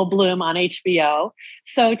In Full Bloom on HBO.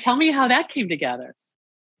 So tell me how that came together.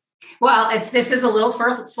 Well, this is a little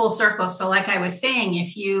full circle. So like I was saying,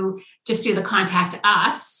 if you just do the contact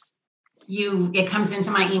us, it comes into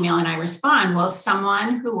my email and I respond. Well,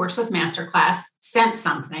 someone who works with Masterclass sent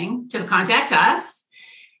something to the contact us,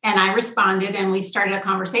 and I responded, and we started a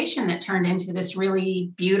conversation that turned into this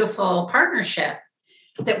really beautiful partnership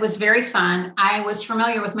that was very fun. I was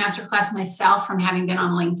familiar with Masterclass myself from having been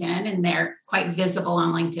on LinkedIn, and they're quite visible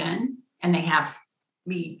on LinkedIn, and they have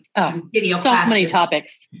video so classes. Many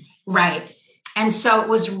topics. Right. And so it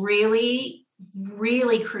was really,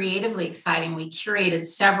 really creatively exciting. We curated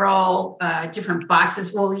several different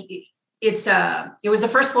boxes. Well, it was the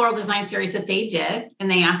first floral design series that they did, and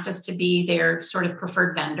they asked us to be their sort of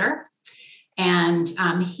preferred vendor. And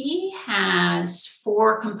he has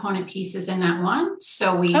 4 component pieces in that one.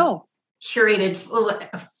 So we curated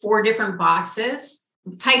 4 different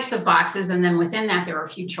types of boxes. And then within that, there were a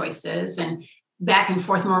few choices, and back and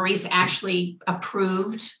forth. Maurice actually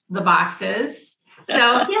approved the boxes. So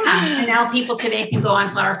yeah, and now people today can go on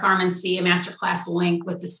Flower Farm and see a masterclass link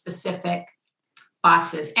with the specific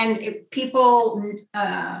boxes. And people,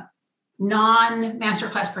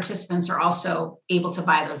 non-masterclass participants are also able to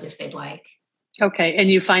buy those if they'd like. Okay. And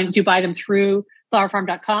do you buy them through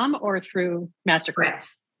flowerfarm.com or through Masterclass? Correct.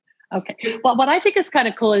 Okay. Well, what I think is kind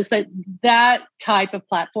of cool is that type of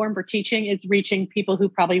platform for teaching is reaching people who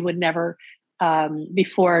probably would never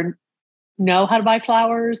before know how to buy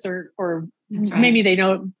flowers, or right. Maybe they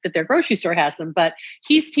know that their grocery store has them, but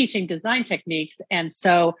he's teaching design techniques. And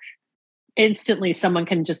so instantly someone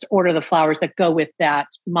can just order the flowers that go with that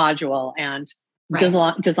module and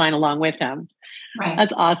design along with him. Right.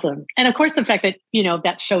 That's awesome. And of course, the fact that,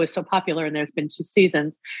 that show is so popular and there's been 2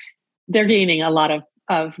 seasons, they're gaining a lot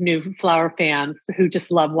of new flower fans who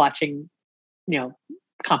just love watching,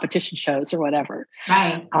 competition shows or whatever.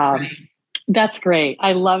 Right. That's great.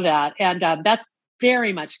 I love that. And that's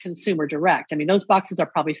very much consumer direct. I mean, those boxes are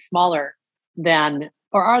probably smaller than,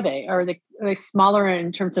 or are they? Are they smaller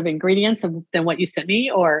in terms of ingredients than what you sent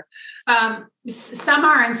me? Or some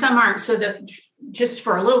are and some aren't. So just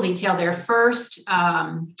for a little detail, their first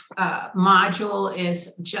module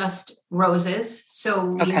is just roses. So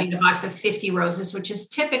we made a box of 50 roses, which is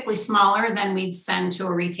typically smaller than we'd send to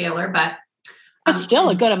a retailer, but that's still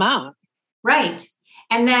a good amount. Right.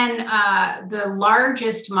 And then the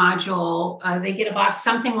largest module, they get a box,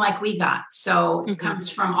 something like we got. So it comes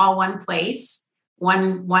from all one place,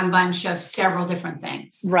 one bunch of several different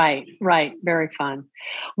things. Right. Very fun.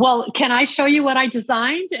 Well, can I show you what I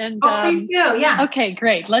designed? And please do. Yeah. Okay,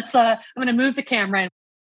 great. Let's. I'm going to move the camera.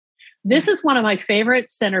 This is one of my favorite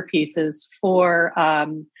centerpieces for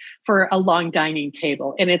a long dining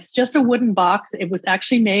table, and it's just a wooden box. It was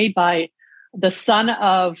actually made by the son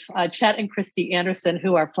of Chet and Christy Anderson,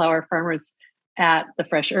 who are flower farmers at the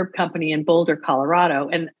Fresh Herb Company in Boulder, Colorado.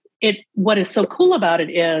 And what is so cool about it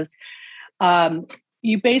is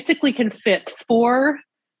you basically can fit 4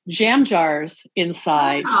 jam jars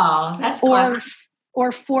inside. Oh, that's cool.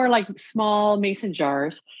 Or 4 like small mason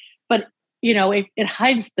jars. But, it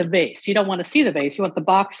hides the vase. You don't want to see the vase. You want the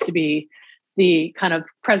box to be the kind of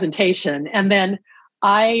presentation. And then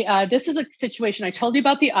this is a situation. I told you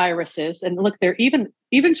about the irises, and look, they're even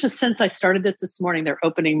just since I started this morning, they're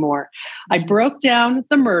opening more. I broke down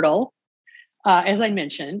the myrtle, as I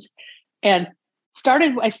mentioned, and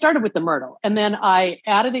I started with the myrtle, and then I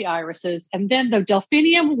added the irises, and then the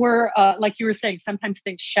delphinium were, like you were saying, sometimes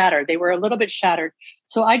things shatter. They were a little bit shattered.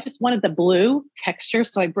 So I just wanted the blue texture.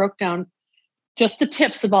 So I broke down just the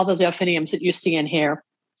tips of all the delphiniums that you see in here.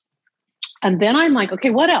 And then I'm like, okay,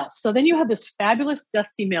 what else? So then you have this fabulous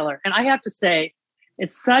Dusty Miller. And I have to say,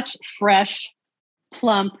 it's such fresh,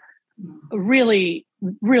 plump, really,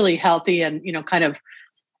 really healthy and, kind of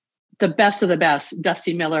the best of the best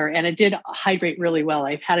Dusty Miller. And it did hydrate really well.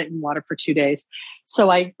 I've had it in water for 2 days. So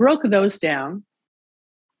I broke those down.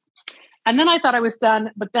 And then I thought I was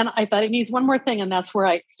done, but then I thought it needs one more thing. And that's where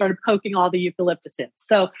I started poking all the eucalyptus in.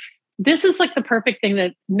 So this is like the perfect thing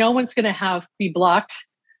that no one's going to be blocked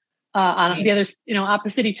on the other,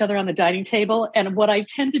 opposite each other on the dining table. And what I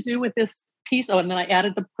tend to do with this piece. Oh, and then I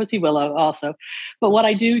added the pussy willow also. But what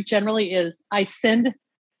I do generally is I send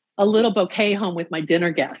a little bouquet home with my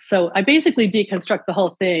dinner guests. So I basically deconstruct the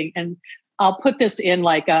whole thing, and I'll put this in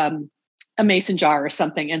like a mason jar or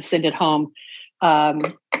something and send it home.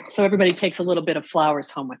 So everybody takes a little bit of flowers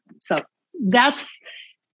home with them. So that's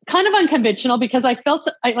kind of unconventional because like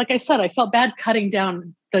I said, I felt bad cutting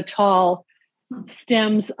down the tall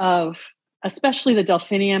stems of especially the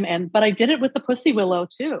delphinium, but I did it with the pussy willow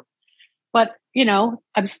too. But,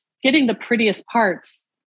 I'm getting the prettiest parts,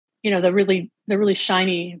 the really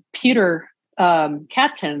shiny pewter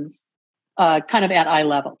catkins kind of at eye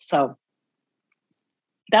level. So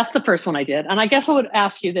that's the first one I did. And I guess I would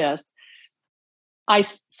ask you this.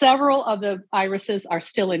 Several of the irises are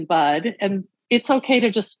still in bud, and it's okay to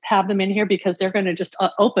just have them in here because they're going to just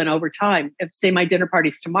open over time. If, say, my dinner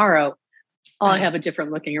party's tomorrow, I'll have a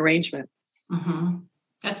different looking arrangement. Mm-hmm.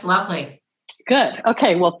 That's lovely. Good.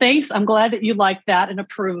 Okay. Well, thanks. I'm glad that you like that and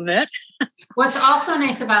approve of it. What's also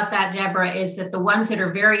nice about that, Deborah, is that the ones that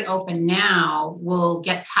are very open now will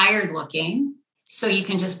get tired looking. So you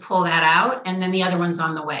can just pull that out, and then the other one's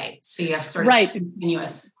on the way. So you have sort of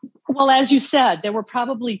continuous. Well, as you said, there were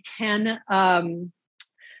probably 10,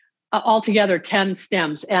 altogether 10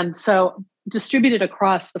 stems. And so distributed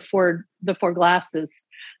across the four glasses,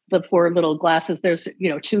 the four little glasses, there's,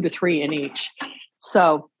 2 to 3 in each.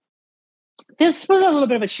 So this was a little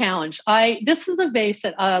bit of a challenge. This is a vase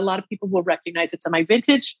that a lot of people will recognize. It's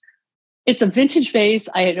a vintage vase.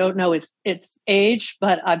 I don't know its age,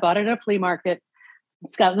 but I bought it at a flea market.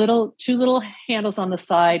 It's got 2 little handles on the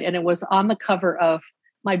side, and it was on the cover of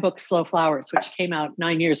my book, Slow Flowers, which came out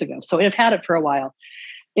 9 years ago. So I've had it for a while.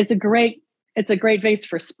 It's a great vase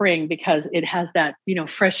for spring because it has that,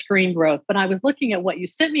 fresh green growth. But I was looking at what you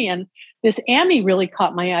sent me, and this Ammi really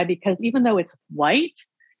caught my eye because even though it's white,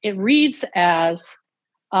 it reads as,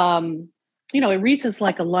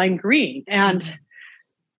 like a lime green. And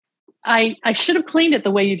I should have cleaned it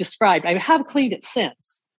the way you described. I have cleaned it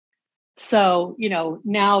since. So,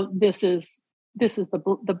 now this is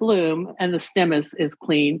the bloom, and the stem is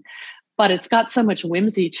clean, but it's got so much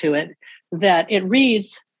whimsy to it that it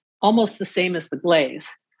reads almost the same as the glaze.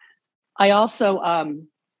 I also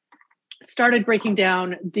started breaking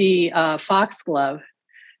down the foxglove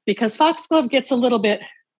because foxglove gets a little bit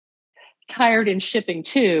tired in shipping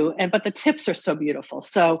too, but the tips are so beautiful.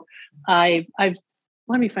 So I've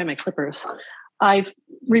let me find my clippers. I've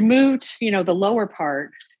removed, the lower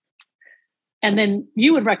part. And then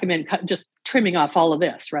you would recommend just trimming off all of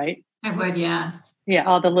this, right? I would, yes. Yeah,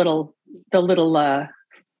 all the little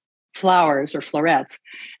flowers or florets.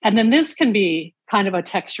 And then this can be kind of a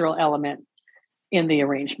textural element in the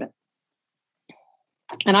arrangement.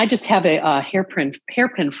 And I just have a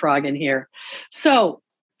hairpin frog in here. So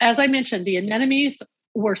as I mentioned, the anemones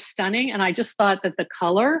were stunning. And I just thought that the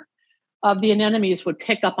color of the anemones would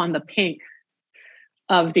pick up on the pink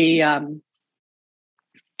of the,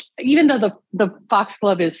 even though the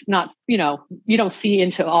foxglove is not, you don't see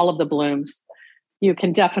into all of the blooms, you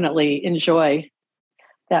can definitely enjoy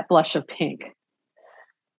that blush of pink.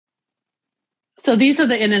 So these are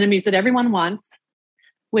the anemones that everyone wants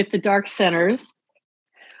with the dark centers.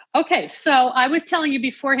 Okay, so I was telling you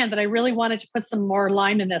beforehand that I really wanted to put some more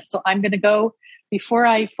lime in this. So I'm going to go, before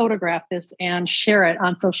I photograph this and share it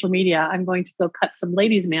on social media, I'm going to go cut some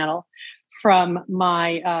lady's mantle from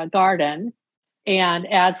my garden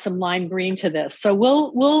and add some lime green to this. So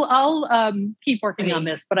I'll keep working on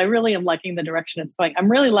this, but I really am liking the direction it's going.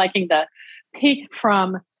 I'm really liking the pink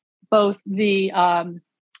from both the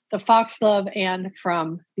foxglove and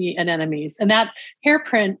from the anemones. And that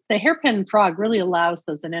the hairpin frog really allows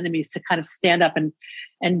those anemones to kind of stand up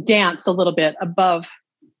and dance a little bit above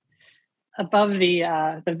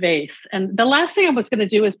the vase. And the last thing I was going to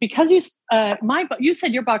do is, because you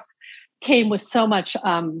said your box came with so much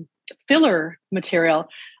filler material,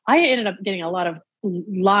 I ended up getting a lot of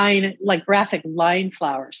graphic line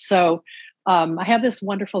flowers. So I have this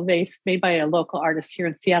wonderful vase made by a local artist here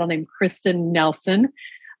in Seattle named Kristen Nelson,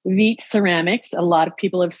 Veet Ceramics. A lot of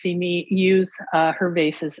people have seen me use her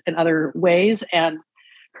vases in other ways, and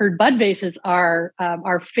her bud vases are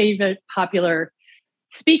our favorite popular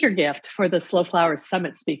speaker gift for the Slow Flowers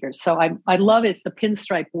Summit speakers. So I love it's the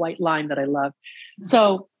pinstripe white line that I love.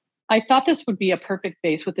 So I thought this would be a perfect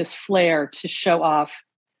vase with this flare to show off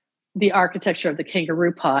the architecture of the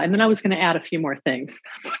kangaroo paw. And then I was going to add a few more things.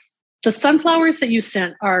 The sunflowers that you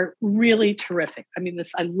sent are really terrific. I mean,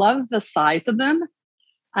 I love the size of them,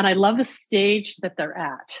 and I love the stage that they're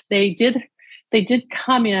at. They did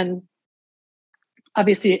come in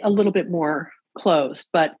obviously a little bit more closed,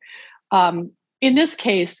 but in this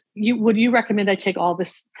case, would you recommend I take all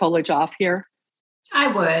this foliage off here? I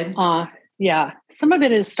would. Yeah. Some of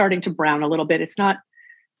it is starting to brown a little bit. It's not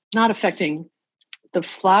affecting the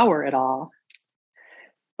flower at all.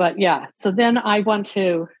 But yeah, so then I want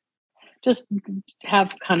to just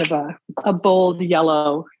have kind of a bold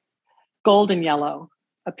yellow, golden yellow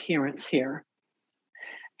appearance here.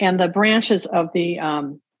 And the branches of the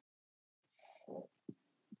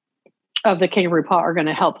kangaroo paw are going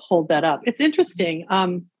to help hold that up. It's interesting.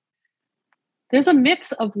 There's a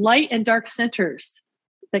mix of light and dark centers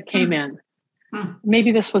that came in.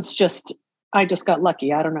 Maybe this was I just got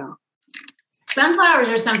lucky. I don't know. Sunflowers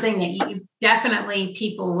are something that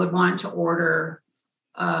people would want to order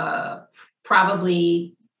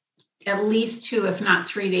probably at least 2, if not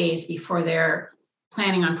 3 days before they're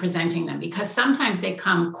planning on presenting them, because sometimes they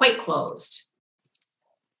come quite closed.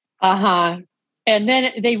 And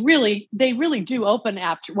then they really do open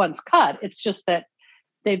after once cut. It's just that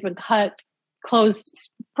they've been closed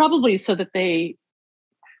probably so that they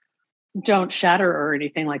don't shatter or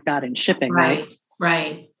anything like that in shipping. Right.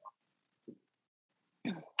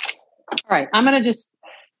 All right. I'm going to just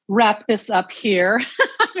wrap this up here.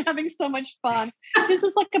 I'm having so much fun. This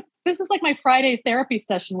is like my Friday therapy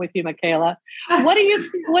session with you, Michaela. What are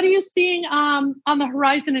you seeing on the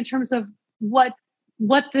horizon in terms of what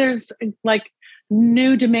there's like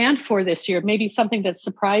new demand for this year? Maybe something that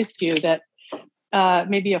surprised you, that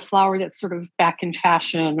maybe a flower that's sort of back in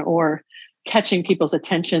fashion or catching people's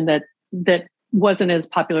attention that wasn't as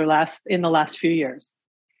popular in the last few years.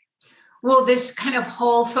 Well, this kind of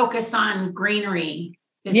whole focus on greenery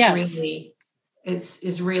is really,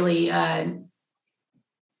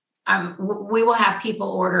 we will have people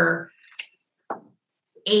order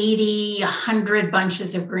 80, 100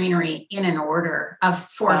 bunches of greenery in an order of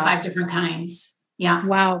 4 or 5 different kinds. Yeah.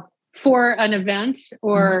 Wow. For an event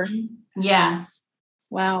or? Mm-hmm. Yes.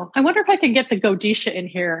 Wow. I wonder if I could get the Godetia in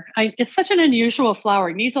here. It's such an unusual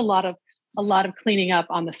flower. It needs a lot of cleaning up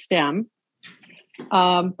on the stem.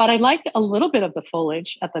 But I like a little bit of the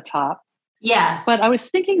foliage at the top. Yes. But I was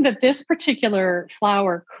thinking that this particular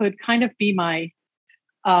flower could kind of be my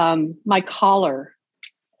collar,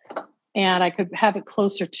 and I could have it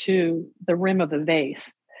closer to the rim of the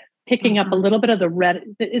vase, picking up a little bit of the red.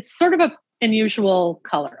 It's sort of an unusual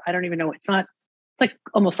color. I don't even know. It's like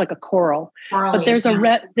almost like a coral, but there's a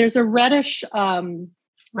reddish,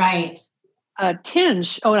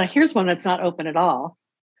 tinge. Oh, now here's one that's not open at all.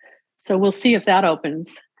 So we'll see if that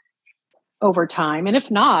opens over time. And if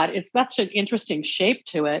not, it's such an interesting shape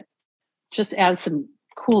to it. Just adds some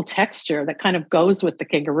cool texture that kind of goes with the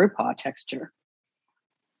kangaroo paw texture.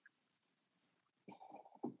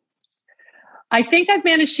 I think I've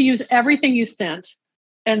managed to use everything you sent.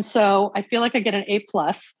 And so I feel like I get an A+.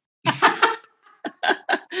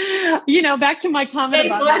 Back to my comment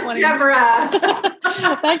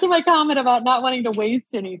about not wanting to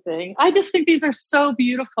waste anything. I just think these are so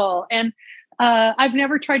beautiful, and I've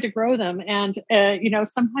never tried to grow them. And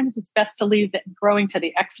sometimes it's best to leave the growing to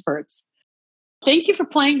the experts. Thank you for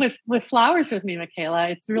playing with flowers with me, Michaela.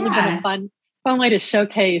 It's really been a fun way to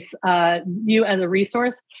showcase you as a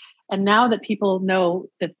resource. And now that people know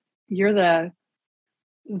that you're the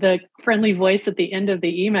friendly voice at the end of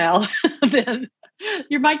the email, then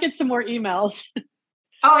you might get some more emails.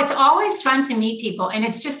 Oh, it's always fun to meet people, and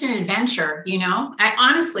it's just an adventure,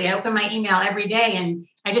 I open my email every day and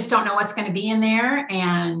I just don't know what's going to be in there.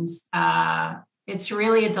 And it's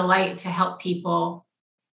really a delight to help people.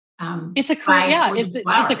 It's a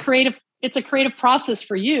creative process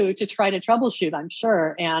for you to try to troubleshoot, I'm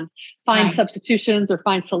sure, and find substitutions or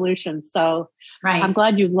find solutions. So I'm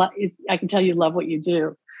glad I can tell you love what you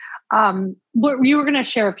do. You were going to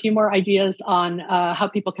share a few more ideas on how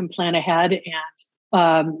people can plan ahead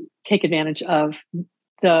and take advantage of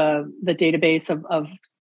the database of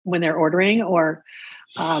when they're ordering, or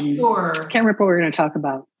sure. Can't remember what we're going to talk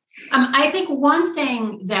about. I think one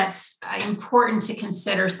thing that's important to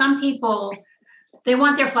consider, some people, they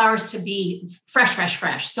want their flowers to be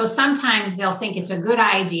fresh. So sometimes they'll think it's a good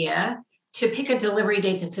idea to pick a delivery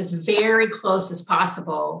date that's as very close as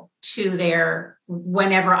possible to their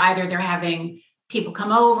whenever either they're having people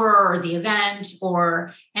come over or the event,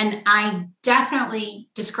 and I definitely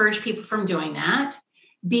discourage people from doing that,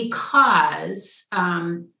 because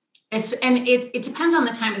it depends on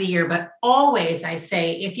the time of the year, but always I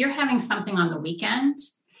say, if you're having something on the weekend,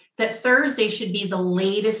 that Thursday should be the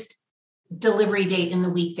latest delivery date in the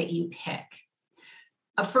week that you pick.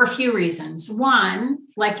 For a few reasons. One,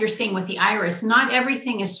 like you're seeing with the iris, not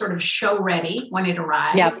everything is sort of show ready when it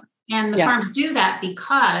arrives. Yep. And the farms do that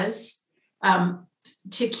because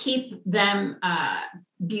to keep them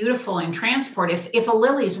beautiful in transport. If a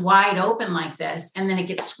lily's wide open like this and then it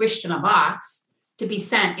gets squished in a box to be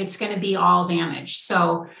sent, it's going to be all damaged.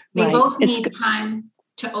 So they both need time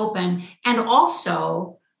to open. And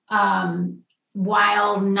also,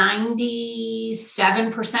 while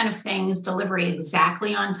 97% of things deliver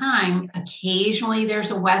exactly on time, occasionally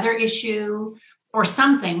there's a weather issue or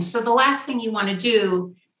something. So the last thing you want to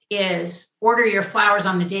do is order your flowers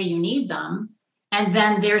on the day you need them, and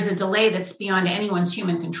then there's a delay that's beyond anyone's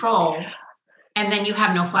human control, and then you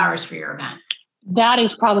have no flowers for your event. That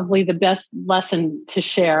is probably the best lesson to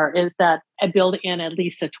share, is that I build in at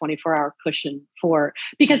least a 24-hour cushion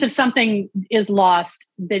because if something is lost,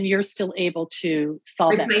 then you're still able to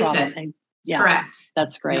solve that problem. And correct.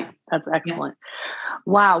 That's great. Yeah. That's excellent. Yeah.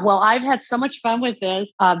 Wow. Well, I've had so much fun with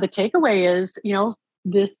this. The takeaway is,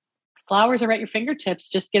 this flowers are at your fingertips.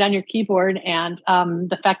 Just get on your keyboard, and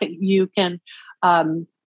the fact that you can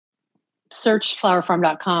search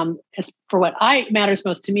flowerfarm.com for what matters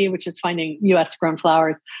most to me, which is finding U.S. grown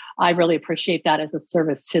flowers. I really appreciate that as a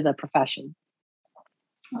service to the profession.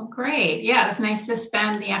 Oh, great. Yeah, it was nice to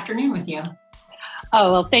spend the afternoon with you.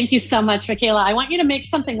 Oh, well, thank you so much, Michaela. I want you to make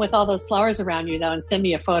something with all those flowers around you, though, and send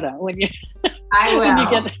me a photo I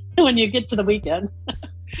will. when you get to the weekend.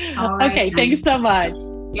 All right, okay, thanks so much.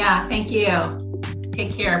 Yeah, thank you.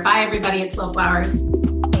 Take care. Bye, everybody at Slow Flowers.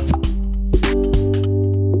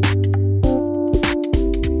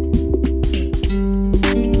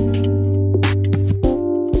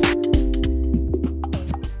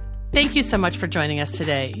 Thank you so much for joining us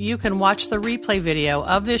today. You can watch the replay video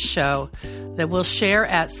of this show that we'll share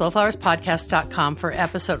at slowflowerspodcast.com for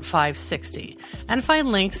episode 560, and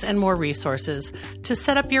find links and more resources to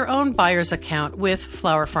set up your own buyer's account with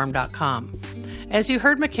flowerfarm.com. As you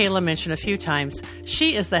heard Michaela mention a few times,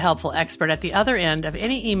 she is the helpful expert at the other end of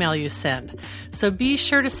any email you send. So be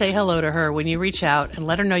sure to say hello to her when you reach out and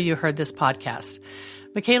let her know you heard this podcast.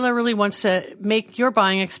 Michaela really wants to make your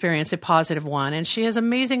buying experience a positive one, and she has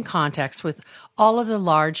amazing contacts with all of the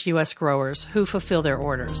large U.S. growers who fulfill their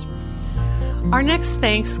orders. Our next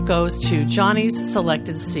thanks goes to Johnny's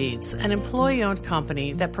Selected Seeds, an employee-owned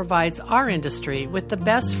company that provides our industry with the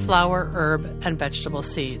best flower, herb, and vegetable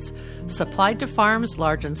seeds, supplied to farms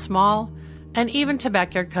large and small, and even to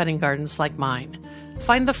backyard cutting gardens like mine.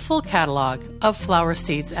 Find the full catalog of flower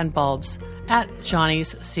seeds and bulbs at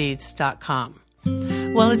johnnysseeds.com.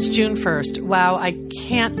 Well, it's June 1st. Wow, I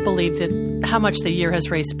can't believe how much the year has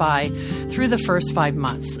raced by through the first 5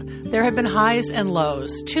 months. There have been highs and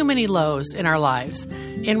lows, too many lows in our lives.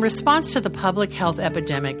 In response to the public health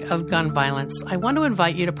epidemic of gun violence, I want to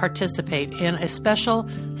invite you to participate in a special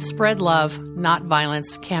Spread Love, Not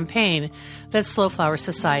Violence campaign that Slow Flower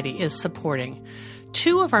Society is supporting.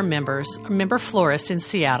 Two of our members, member florist in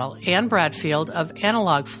Seattle, Ann Bradfield of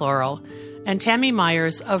Analog Floral, and Tammy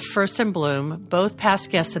Myers of First and Bloom, both past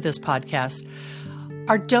guests of this podcast,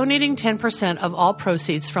 are donating 10% of all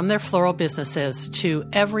proceeds from their floral businesses to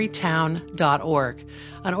everytown.org,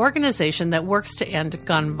 an organization that works to end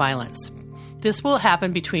gun violence. This will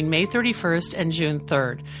happen between May 31st and June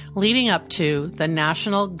 3rd, leading up to the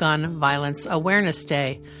National Gun Violence Awareness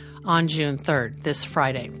Day on June 3rd, this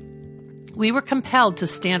Friday. We were compelled to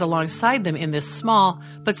stand alongside them in this small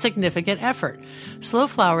but significant effort. Slow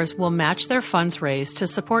Flowers will match their funds raised to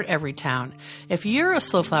support Everytown. If you're a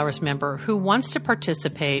Slow Flowers member who wants to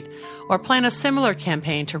participate or plan a similar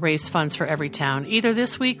campaign to raise funds for Everytown, either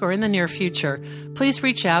this week or in the near future, please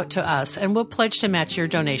reach out to us and we'll pledge to match your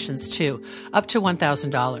donations too, up to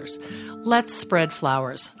 $1,000. Let's spread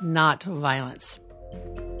flowers, not violence.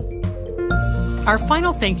 Our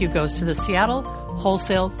final thank you goes to the Seattle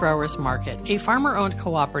Wholesale Growers Market, a farmer-owned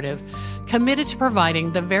cooperative committed to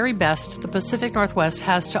providing the very best the Pacific Northwest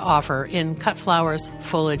has to offer in cut flowers,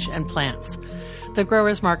 foliage, and plants. The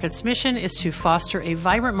Growers Market's mission is to foster a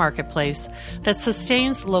vibrant marketplace that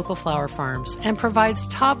sustains local flower farms and provides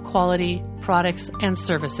top-quality products and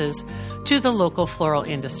services to the local floral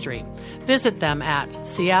industry. Visit them at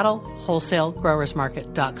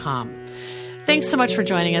seattlewholesalegrowersmarket.com. Thanks so much for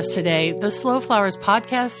joining us today. The Slow Flowers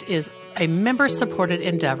podcast is a member-supported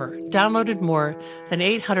endeavor, downloaded more than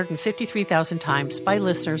 853,000 times by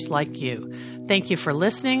listeners like you. Thank you for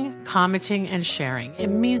listening, commenting, and sharing.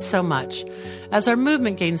 It means so much. As our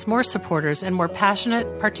movement gains more supporters and more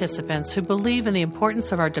passionate participants who believe in the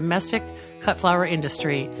importance of our domestic cut flower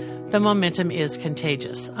industry, the momentum is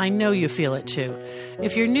contagious. I know you feel it too.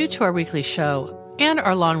 If you're new to our weekly show and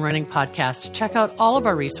our long-running podcast, check out all of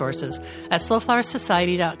our resources at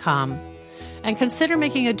slowflowersociety.com. And consider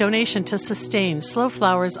making a donation to sustain Slow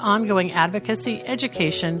Flowers' ongoing advocacy,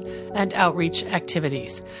 education, and outreach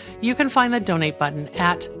activities. You can find the donate button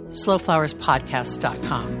at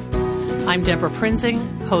slowflowerspodcast.com. I'm Deborah Prinzing,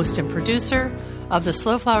 host and producer of The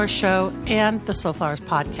Slow Flowers Show and The Slow Flowers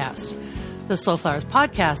Podcast. The Slow Flowers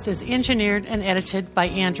Podcast is engineered and edited by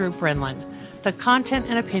Andrew Brenlin. The content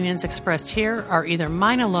and opinions expressed here are either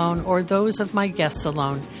mine alone or those of my guests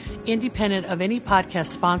alone, independent of any podcast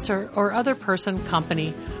sponsor or other person,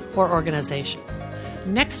 company, or organization.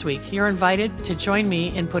 Next week, you're invited to join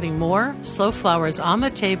me in putting more slow flowers on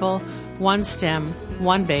the table, one stem,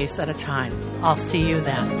 one base at a time. I'll see you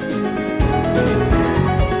then.